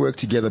 Now, they worked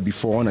together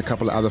before on a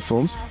couple of other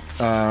films.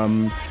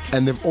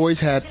 And they've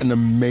always had an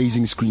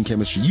amazing screen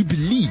chemistry. You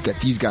believe that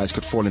these guys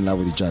could fall in love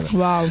with each other.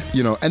 Wow.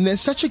 You know, and they're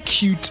such a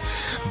cute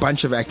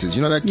bunch of actors.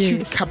 You know, that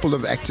cute Yes. couple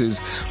of actors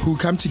who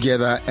come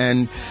together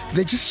and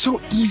they're just so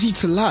easy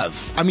to love.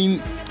 I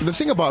mean, the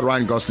thing about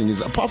Ryan Gosling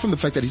is, apart from the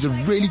fact that he's a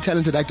really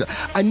talented actor,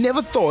 I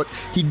never thought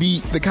he'd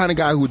be the kind of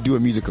guy who would do a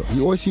musical. He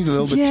always seems a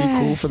little bit too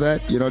Yeah. cool for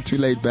that, you know, too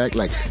laid back.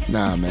 Like,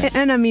 nah, man.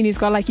 And I mean, he's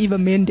got like Eva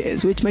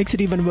Mendes, which makes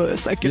it even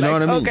worse. Like, you're You know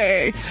like, what I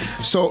mean? okay.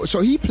 So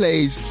he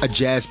plays a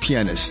jazz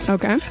pianist.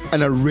 Okay.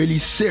 And a really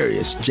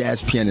serious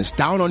jazz pianist,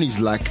 down on his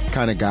luck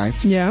kind of guy.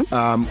 Yeah.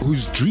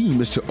 Whose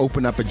dream is to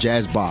open up a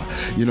jazz bar,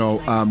 you know,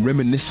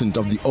 reminiscent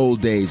of the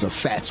old days of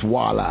Fats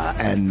Waller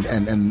and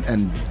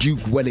Duke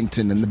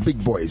Wellington and the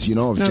big boys, you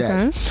know, of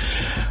jazz. Okay.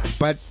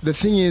 But the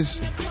thing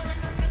is,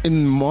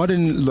 in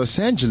modern Los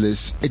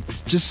Angeles, it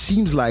just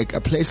seems like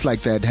a place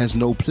like that has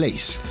no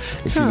place,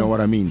 if you know what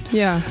I mean.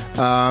 Yeah.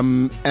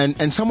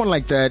 And someone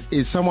like that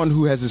is someone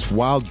who has this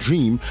wild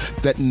dream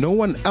that no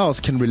one else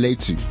can relate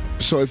to.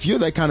 So if you're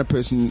that kind of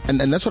person,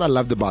 and that's what I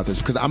loved about this,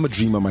 because I'm a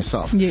dreamer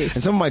myself. Yes.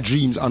 And some of my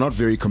dreams are not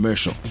very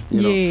commercial.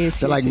 You know? Yes,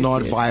 They're yes, like yes,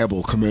 not yes.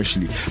 viable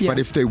commercially. Yeah. But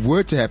if they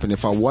were to happen,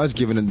 if I was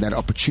given that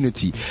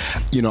opportunity,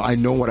 you know, I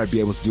know what I'd be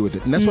able to do with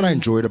it. And that's what I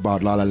enjoyed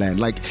about La La Land.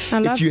 Like, I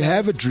love if you that.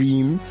 have a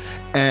dream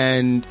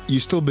and you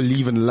still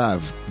believe in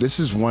love, this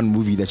is one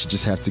movie that you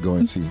just have to go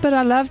and see. But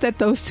I love that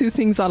those two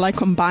things are like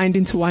combined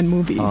into one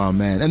movie. Oh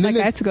man! And then Like, I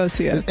there's- had to go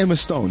see it. there's Emma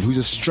Stone, who's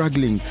a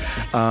struggling,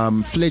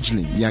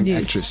 fledgling young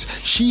Yes. actress.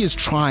 She is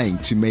trying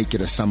to make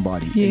it as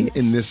somebody Yes.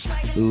 in this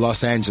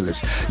Los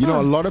Angeles. You know,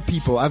 a lot of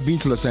people. I've been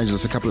to Los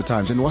Angeles a couple of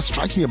times, and what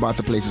strikes me about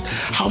the place is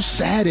how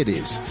sad it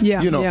is.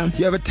 Yeah, You know, yeah.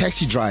 you have a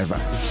taxi driver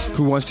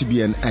who wants to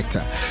be an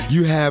actor.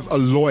 You have a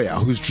lawyer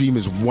whose dream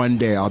is one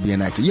day I'll be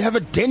an actor. You have a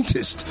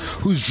dentist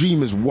whose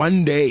dream is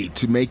one day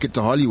to make it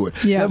to Hollywood.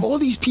 You Yeah. have all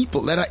these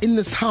people that are in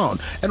this town,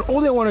 and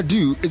all they want to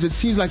do is, it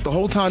seems like the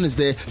whole town is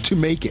there to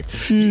make it.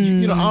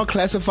 You know, our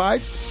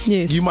classifieds,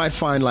 Yes. you might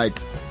find like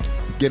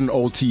get an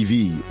old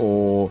TV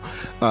or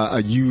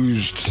a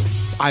used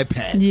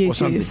iPad or Yes,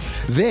 something. yes.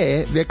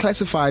 They're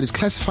classified as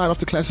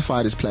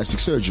plastic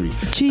surgery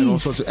Jeez. and all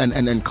sorts of,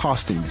 and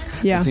castings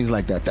Yeah. and things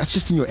like that. That's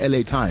just in your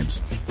LA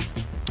Times.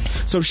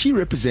 So she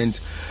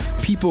represents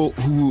people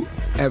who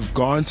have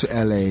gone to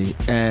LA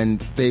and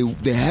they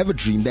have a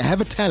dream, they have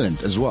a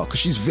talent as well, because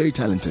she's very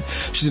talented.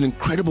 She's an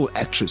incredible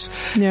actress.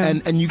 Yeah.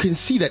 And you can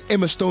see that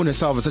Emma Stone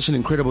herself is such an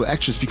incredible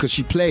actress because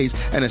she plays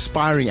an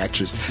aspiring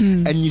actress.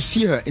 And you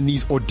see her in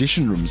these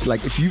audition rooms.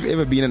 Like, if you've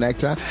ever been an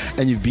actor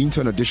and you've been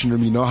to an audition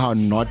room, you know how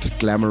not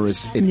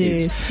glamorous it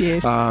is.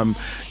 Yes.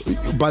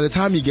 By the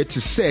time you get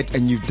to set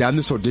and you've done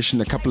this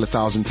audition a couple of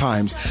thousand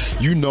times,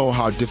 you know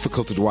how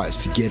difficult it was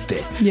to get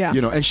there. Yeah.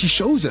 You know, and she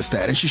shows us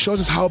that, and she shows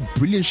us how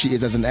brilliant she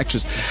is as an actress.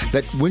 actress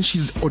that when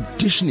she's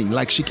auditioning,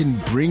 like she can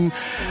bring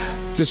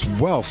this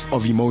wealth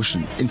of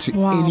emotion into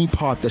any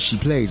part that she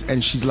plays,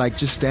 and she's like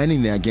just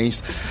standing there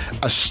against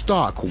a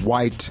stark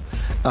white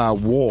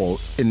wall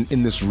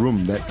in this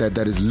room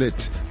that is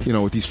lit, you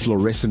know, with these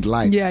fluorescent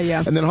lights.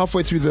 Yeah. And then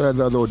halfway through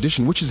the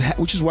audition, which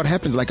is what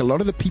happens. Like a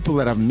lot of the people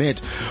that I've met,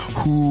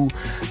 who,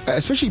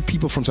 especially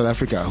people from South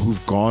Africa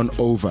who've gone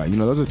over, you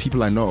know, those are the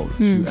people I know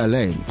to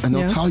LA, and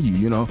they'll tell you,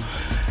 you know,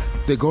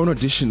 they go on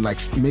audition like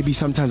maybe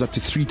sometimes up to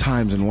 3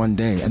 times in one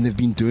day, and they've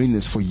been doing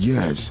this for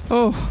years.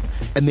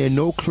 And they're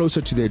no closer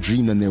to their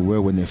dream than they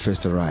were when they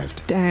first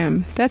arrived.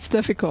 Damn, that's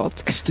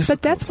difficult. It's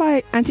difficult. But that's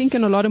why I think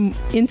in a lot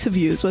of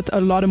interviews with a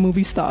lot of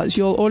movie stars,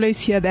 you'll always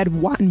hear that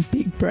one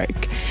big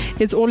break.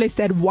 It's always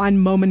that one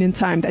moment in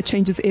time that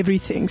changes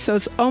everything. So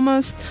it's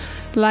almost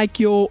like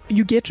you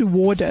get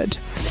rewarded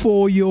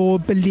for your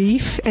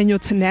belief and your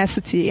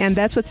tenacity, and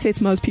that's what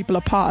sets most people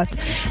apart.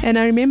 And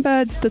I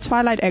remember the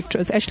Twilight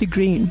actress Ashley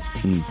Greene.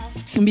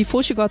 And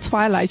before she got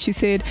Twilight, she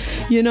said,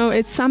 you know,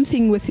 it's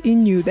something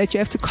within you that you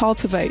have to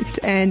cultivate,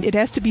 and it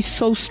has to be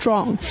so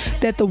strong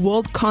that the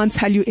world can't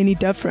tell you any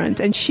different.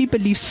 And she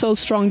believed so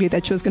strongly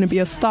that she was going to be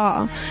a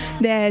star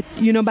that,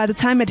 you know, by the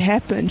time it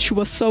happened, she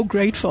was so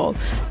grateful.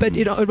 But,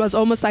 you know, it was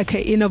almost like her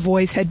inner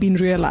voice had been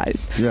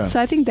realized. Yeah. So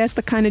I think that's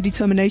the kind of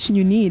determination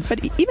you need.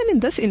 But even in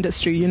this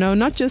industry, you know,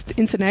 not just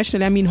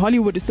internationally, I mean,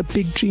 Hollywood is the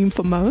big dream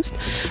for most.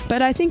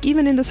 But I think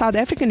even in the South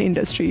African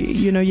industry,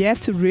 you know, you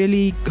have to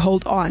really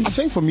hold on. I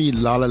think for me,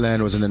 La La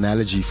Land was an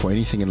analogy for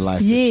anything in life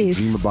that you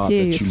dream about,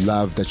 that you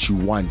love, that you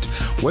want.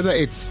 Whether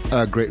it's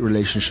a great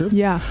relationship,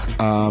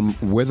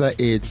 whether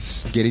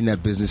it's getting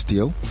that business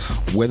deal,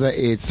 whether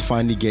it's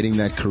finally getting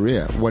that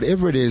career,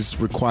 whatever it is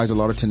requires a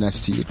lot of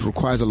tenacity. It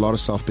requires a lot of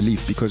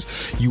self-belief, because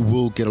you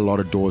will get a lot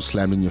of doors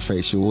slammed in your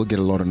face. You will get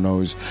a lot of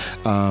no's,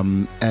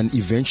 and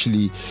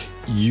eventually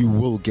you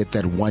will get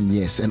that one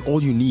yes, and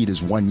all you need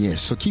is one yes.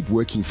 So keep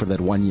working for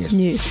that one yes.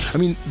 Yes. I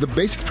mean, the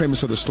basic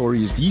premise of the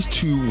story is these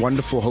two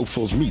wonderful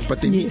hopefuls meet, but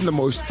they meet in the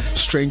most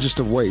strangest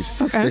of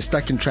ways. Okay. They're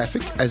stuck in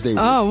traffic, as they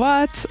were. Oh,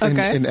 what?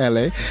 Okay. In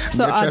LA.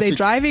 So are they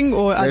driving,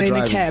 or are they in a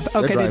driving. cab?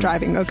 Okay, they're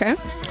driving. Okay.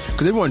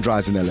 Because everyone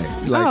drives in LA.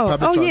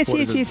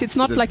 Yes. It's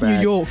not like New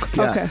York.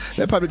 Yeah. Okay.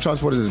 Their public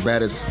transport is as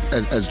bad as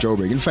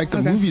Joburg. In fact,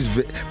 the movies,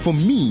 for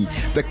me,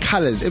 the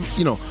colors,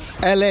 you know,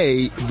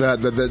 LA,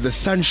 the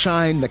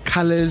sunshine, the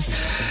colors,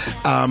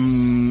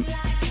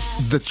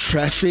 the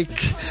traffic,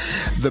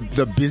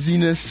 the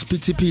busyness,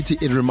 pity,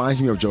 it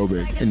reminds me of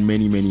Joburg in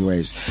many, many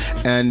ways.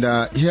 And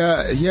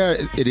here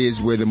it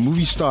is where the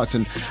movie starts,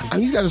 and I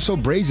mean, these guys are so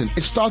brazen.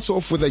 It starts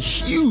off with a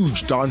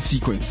huge dance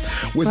sequence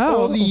with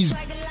all these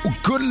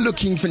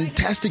good-looking,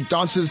 fantastic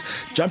dancers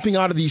jumping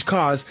out of these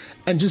cars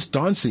and just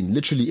dancing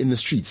literally in the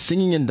streets,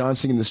 singing and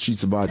dancing in the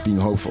streets about being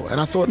hopeful. And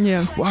I thought,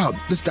 wow,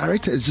 this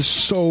director is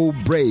just so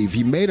brave.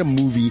 He made a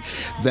movie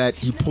that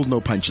he pulled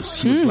no punches.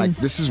 He was like,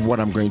 this is what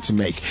I'm going to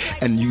make.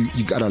 And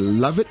you gotta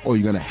love it or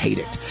you're gonna hate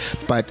it.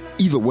 But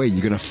either way,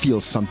 you're gonna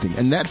feel something.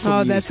 And that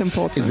for me is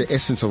the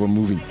essence of a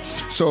movie.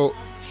 So,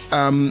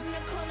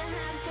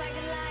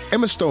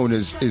 Emma Stone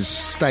is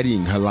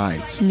studying her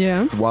lines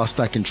while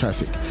stuck in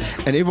traffic,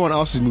 and everyone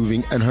else is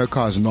moving and her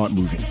car is not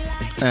moving,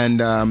 and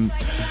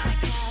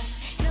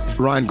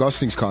Ryan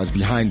Gosling's car is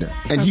behind her,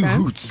 and he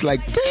hoots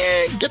like,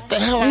 get the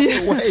hell out of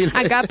the way. Like,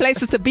 I got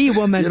places to be,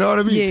 woman. You know what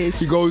I mean? Yes.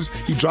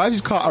 He drives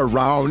his car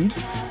around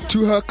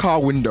to her car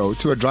window,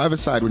 to her driver's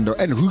side window,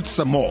 and hoots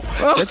some more,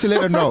 just to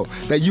let her know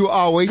that you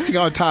are wasting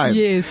our time.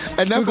 Yes.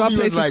 And that for me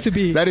was like,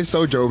 that is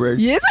so Joburg.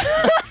 Yes.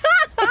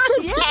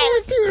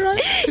 Yes. Too,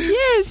 right?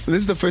 Yes. This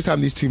is the first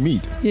time these two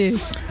meet.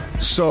 Yes.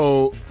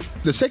 So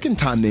the second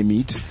time they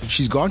meet,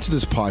 she's gone to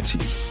this party,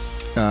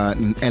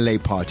 an LA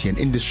party, an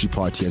industry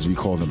party as we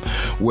call them,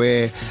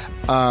 where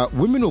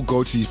women will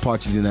go to these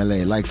parties in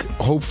LA, like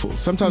hopeful.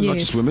 Sometimes not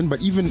just women,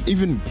 but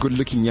even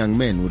good-looking young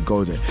men would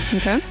go there.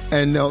 Okay.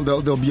 And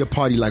there'll be a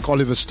party, like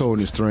Oliver Stone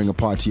is throwing a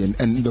party,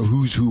 and the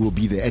who's who will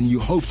be there, and you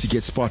hope to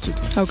get spotted.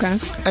 Okay.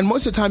 And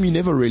most of the time, you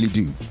never really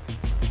do.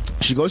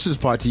 She goes to this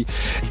party.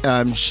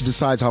 She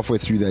decides halfway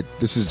through that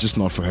this is just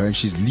not for her, and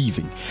she's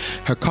leaving.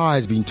 Her car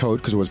has been towed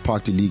because it was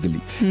parked illegally.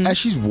 As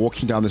she's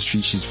walking down the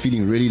street, she's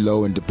feeling really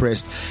low and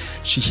depressed.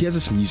 She hears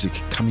this music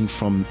coming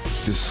from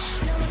this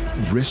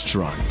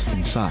restaurant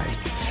inside.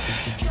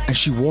 And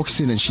she walks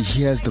in and she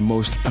hears the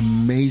most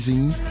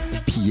amazing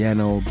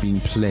piano being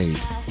played.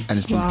 And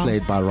it's being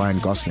played by Ryan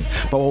Gosling.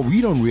 But what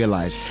we don't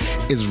realize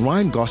is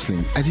Ryan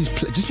Gosling, as he's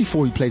just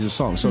before he plays a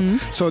song.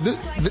 So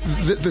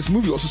this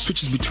movie also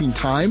switches between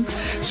time.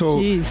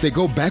 So they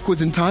go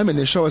backwards in time and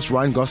they show us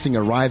Ryan Gosling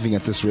arriving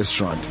at this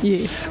restaurant.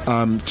 Yes.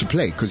 To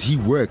play, because he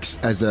works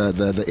as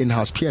the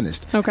in-house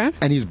pianist. Okay.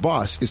 And his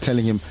boss is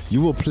telling him,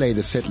 you will play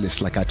the set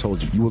list like I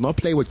told you. You will not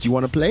play what you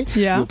want to play.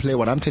 Yeah. You will play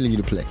what I'm telling you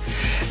to play.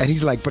 And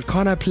he's like, but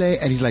can't I play?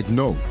 And he's like,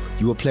 no,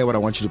 you will play what I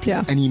want you to play.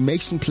 Yeah. And he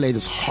makes him play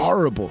this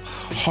horrible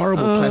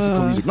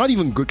classical music. Not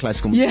even good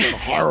classical music,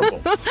 horrible.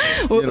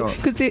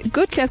 Because the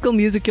good classical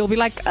music, you'll be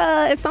like,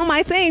 it's not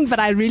my thing, but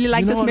I really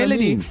like this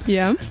melody. I mean?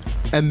 Yeah.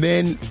 And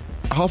then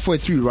halfway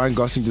through, Ryan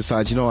Gosling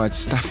decides, you know what,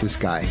 stuff this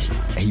guy.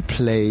 He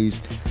plays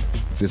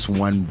this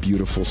one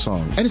beautiful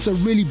song. And it's a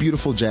really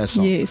beautiful jazz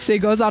song. Yes, so he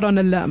goes out on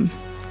a limb.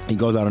 He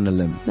goes out on a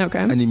limb. Okay.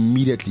 And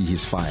immediately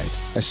he's fired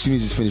as soon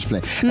as he's finished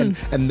playing.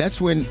 And that's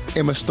when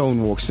Emma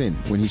Stone walks in,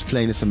 when he's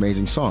playing this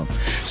amazing song.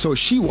 So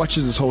she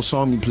watches this whole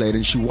song he played,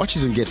 and she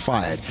watches him get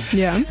fired.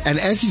 Yeah. And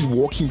as he's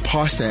walking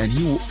past her,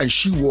 and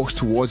she walks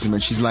towards him,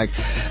 and she's like,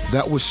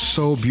 "That was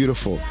so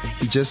beautiful."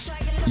 He just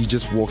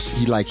walks.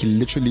 He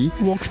literally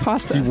Walks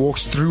past her. He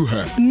walks through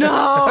her.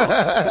 No.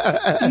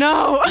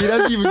 No. He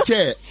doesn't even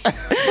care.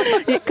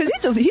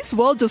 Because his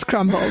world just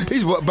crumbled.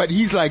 But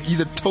he's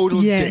a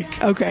total Yeah,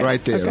 dick. okay,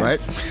 Right there, okay. right?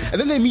 And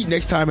then they meet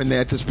next time, and they're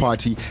at this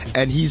party,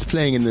 and he's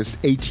playing in this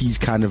 80s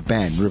kind of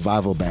band,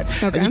 revival band.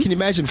 Okay. And you can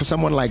imagine, for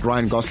someone like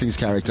Ryan Gosling's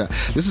character,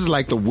 this is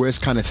like the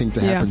worst kind of thing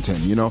to happen to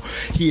him, you know?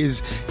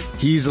 He's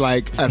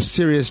like a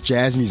serious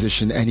jazz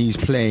musician, and he's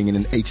playing in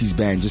an 80s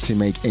band just to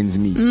make ends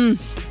meet.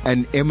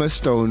 And Emma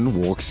Stone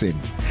walks in,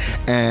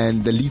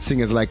 and the lead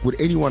singer is like, "Would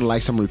anyone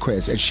like some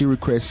requests?" And she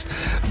requests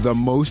the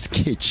most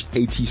kitsch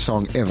 80s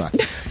song ever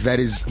that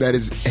is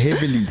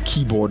heavily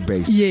keyboard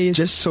based, Yes.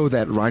 just so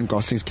that Ryan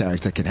Gosling's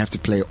character can have to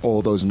play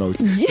all those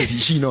notes, because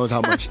she knows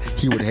how much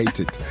he would hate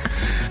it.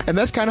 And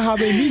that's kind of how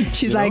they meet.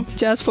 She's you know? like,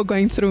 just for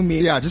going through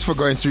me. Yeah, just for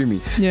going through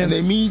me. Yeah. And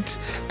they meet,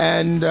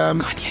 and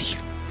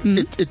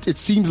it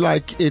seems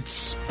like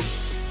it's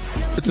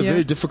a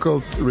very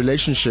difficult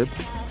relationship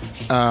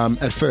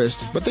at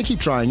first, but they keep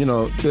trying. You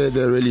know,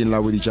 they're really in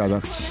love with each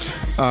other.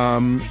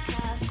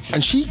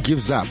 And she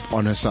gives up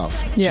on herself.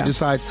 Yeah. She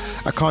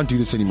decides, I can't do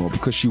this anymore,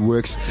 because she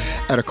works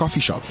at a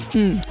coffee shop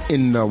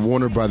in the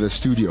Warner Brothers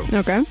studio.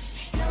 Okay.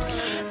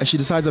 And she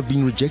decides, I've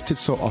been rejected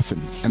so often,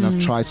 and I've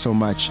tried so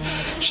much.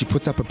 She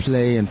puts up a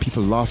play, and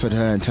people laugh at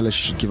her and tell her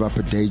she should give up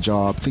her day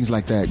job, things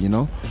like that, you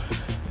know?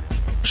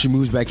 She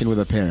moves back in with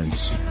her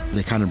parents.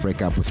 They kind of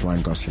break up with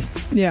Ryan Gosling.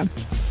 Yeah.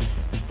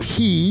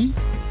 He,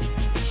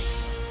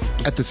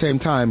 at the same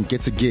time,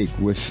 gets a gig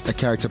with a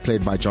character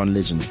played by John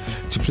Legend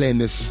to play in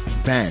this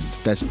band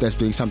that's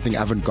doing something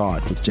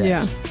avant-garde with jazz.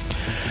 Yeah.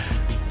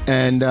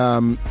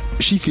 And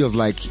she feels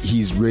like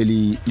he's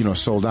really,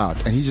 sold out.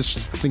 And he's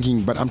just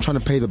thinking, but I'm trying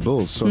to pay the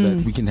bills so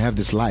that we can have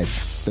this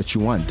life that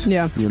you want.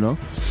 Yeah.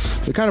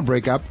 They kind of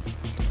break up.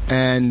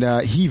 And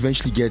he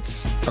eventually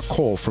gets a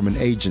call from a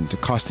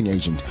casting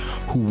agent,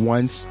 who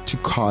wants to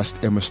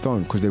cast Emma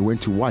Stone because they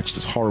went to watch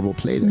this horrible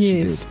play that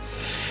she did.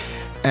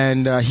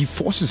 And he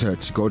forces her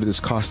to go to this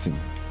casting.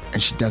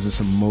 And she does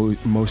this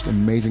most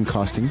amazing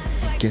casting,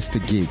 gets the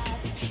gig.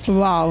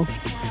 Wow.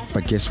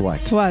 But guess what?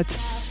 What?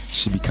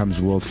 She becomes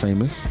world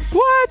famous.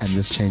 What? And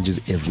this changes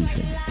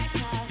everything.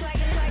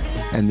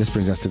 And this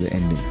brings us to the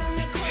ending.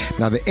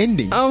 Now, the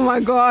ending, Oh my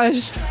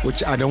gosh.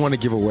 which I don't want to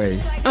give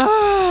away,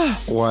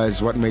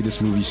 was what made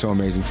this movie so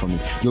amazing for me.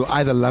 You'll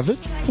either love it,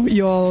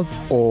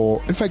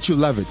 or in fact, you'll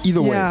love it.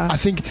 Either way. Yeah. I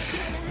think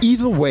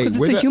either way, 'Cause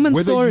it's a human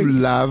whether story. you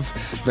love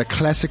the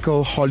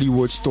classical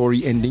Hollywood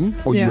story ending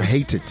or you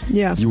hate it,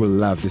 you will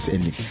love this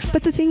ending.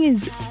 But the thing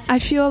is, I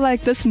feel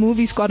like this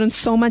movie's gotten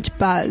so much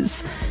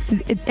buzz,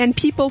 and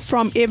people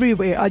from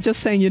everywhere are just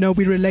saying,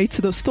 we relate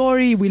to the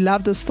story, we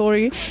love the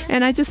story,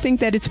 and I just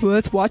think that it's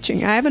worth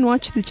watching. I haven't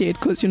watched it yet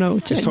because, January.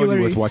 It's totally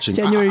worth watching.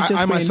 January just I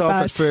went, myself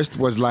but at first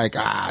was like,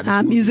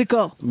 this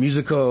musical.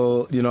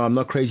 Musical, I'm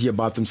not crazy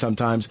about them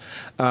sometimes.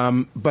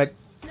 But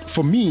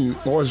for me,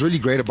 what was really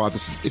great about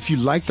this is if you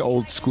like the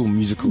old school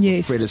musicals,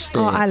 Yes. Fred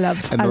Astaire, I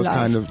love.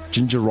 kind of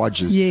Ginger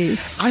Rogers.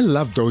 Yes. I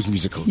love those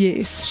musicals.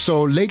 Yes.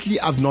 So lately,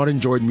 I've not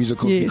enjoyed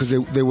musicals Yes. because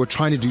they were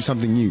trying to do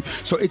something new.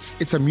 So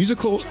it's a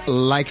musical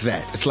like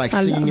that. It's like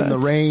I Singing love in the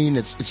it. Rain.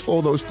 It's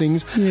all those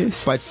things,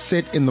 Yes. but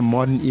set in the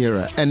modern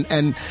era.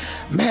 And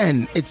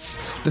man, it's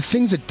the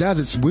things it does.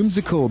 It's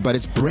whimsical, but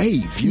it's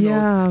brave. You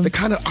Yeah. know, the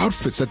kind of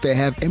outfits that they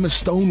have Emma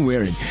Stone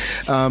wearing,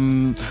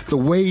 the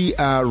way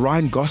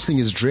Ryan Gosling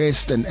is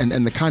dressed,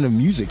 and the kind of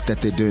music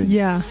that they're doing.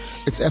 Yeah.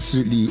 It's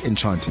absolutely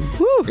enchanting.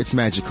 Woo. It's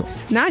magical.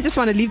 Now I just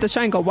want to leave the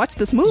show and go watch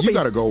this movie. You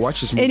gotta go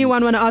watch this movie.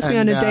 Anyone want to ask me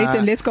on a date, uh,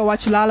 then let's go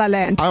watch La La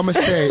Land. I must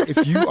say,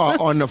 if you are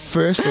on a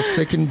first or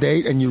second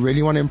date and you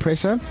really want to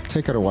impress her,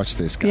 take her to watch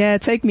this, guy. Yeah,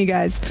 take me,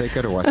 guys. Take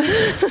her to watch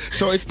this.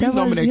 So it's been That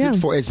was- nominated yeah.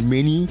 for as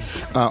many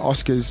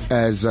Oscars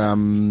as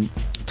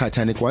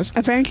Titanic was.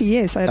 Apparently,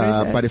 yes, I read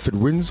that. But if it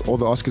wins all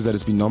the Oscars that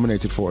it's been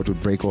nominated for, it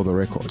would break all the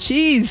records.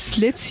 Jeez,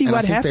 let's see And what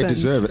I think happens. they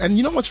deserve it. And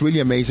you know what's really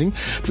amazing?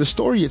 The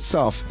story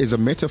itself is a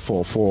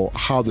metaphor for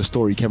how the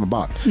story came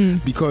about.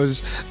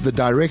 Because the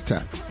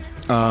director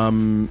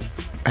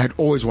had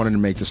always wanted to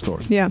make the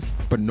story. Yeah.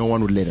 But no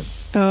one would let him.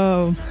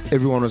 Oh,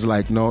 Everyone was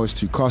like, no, it's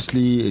too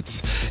costly.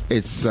 It's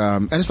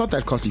and it's not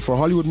that costly. For a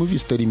Hollywood movie,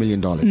 it's $30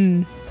 million.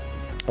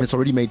 And it's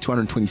already made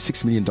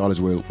 $226 million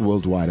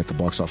worldwide at the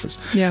box office.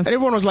 Yeah. And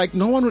everyone was like,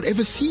 no one would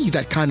ever see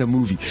that kind of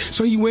movie.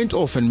 So he went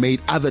off and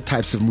made other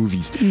types of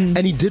movies. And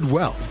he did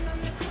well.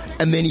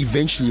 And then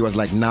eventually he was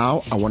like,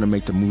 now I want to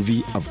make the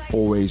movie I've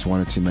always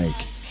wanted to make.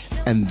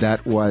 And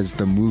that was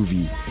the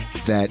movie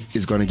that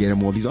is going to get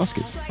him all these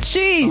Oscars.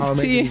 jeez. How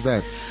amazing T. is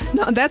that?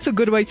 No, that's a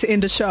good way to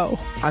end the show.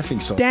 I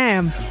think so.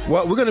 Damn.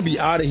 Well, we're going to be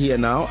out of here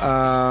now.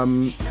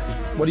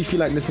 What do you feel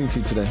like listening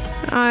to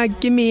today?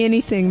 Give me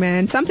anything,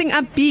 man. Something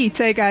upbeat.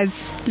 Hey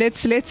guys,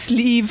 let's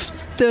leave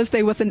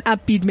Thursday with an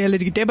upbeat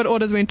melody. Debit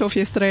orders went off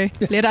yesterday.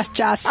 Let us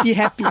just be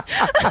happy.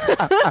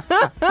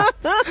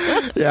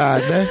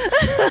 Yeah.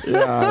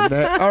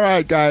 All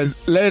right,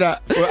 guys. Later.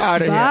 We're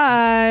out of here.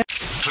 Bye.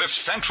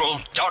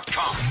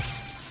 CliffCentral.com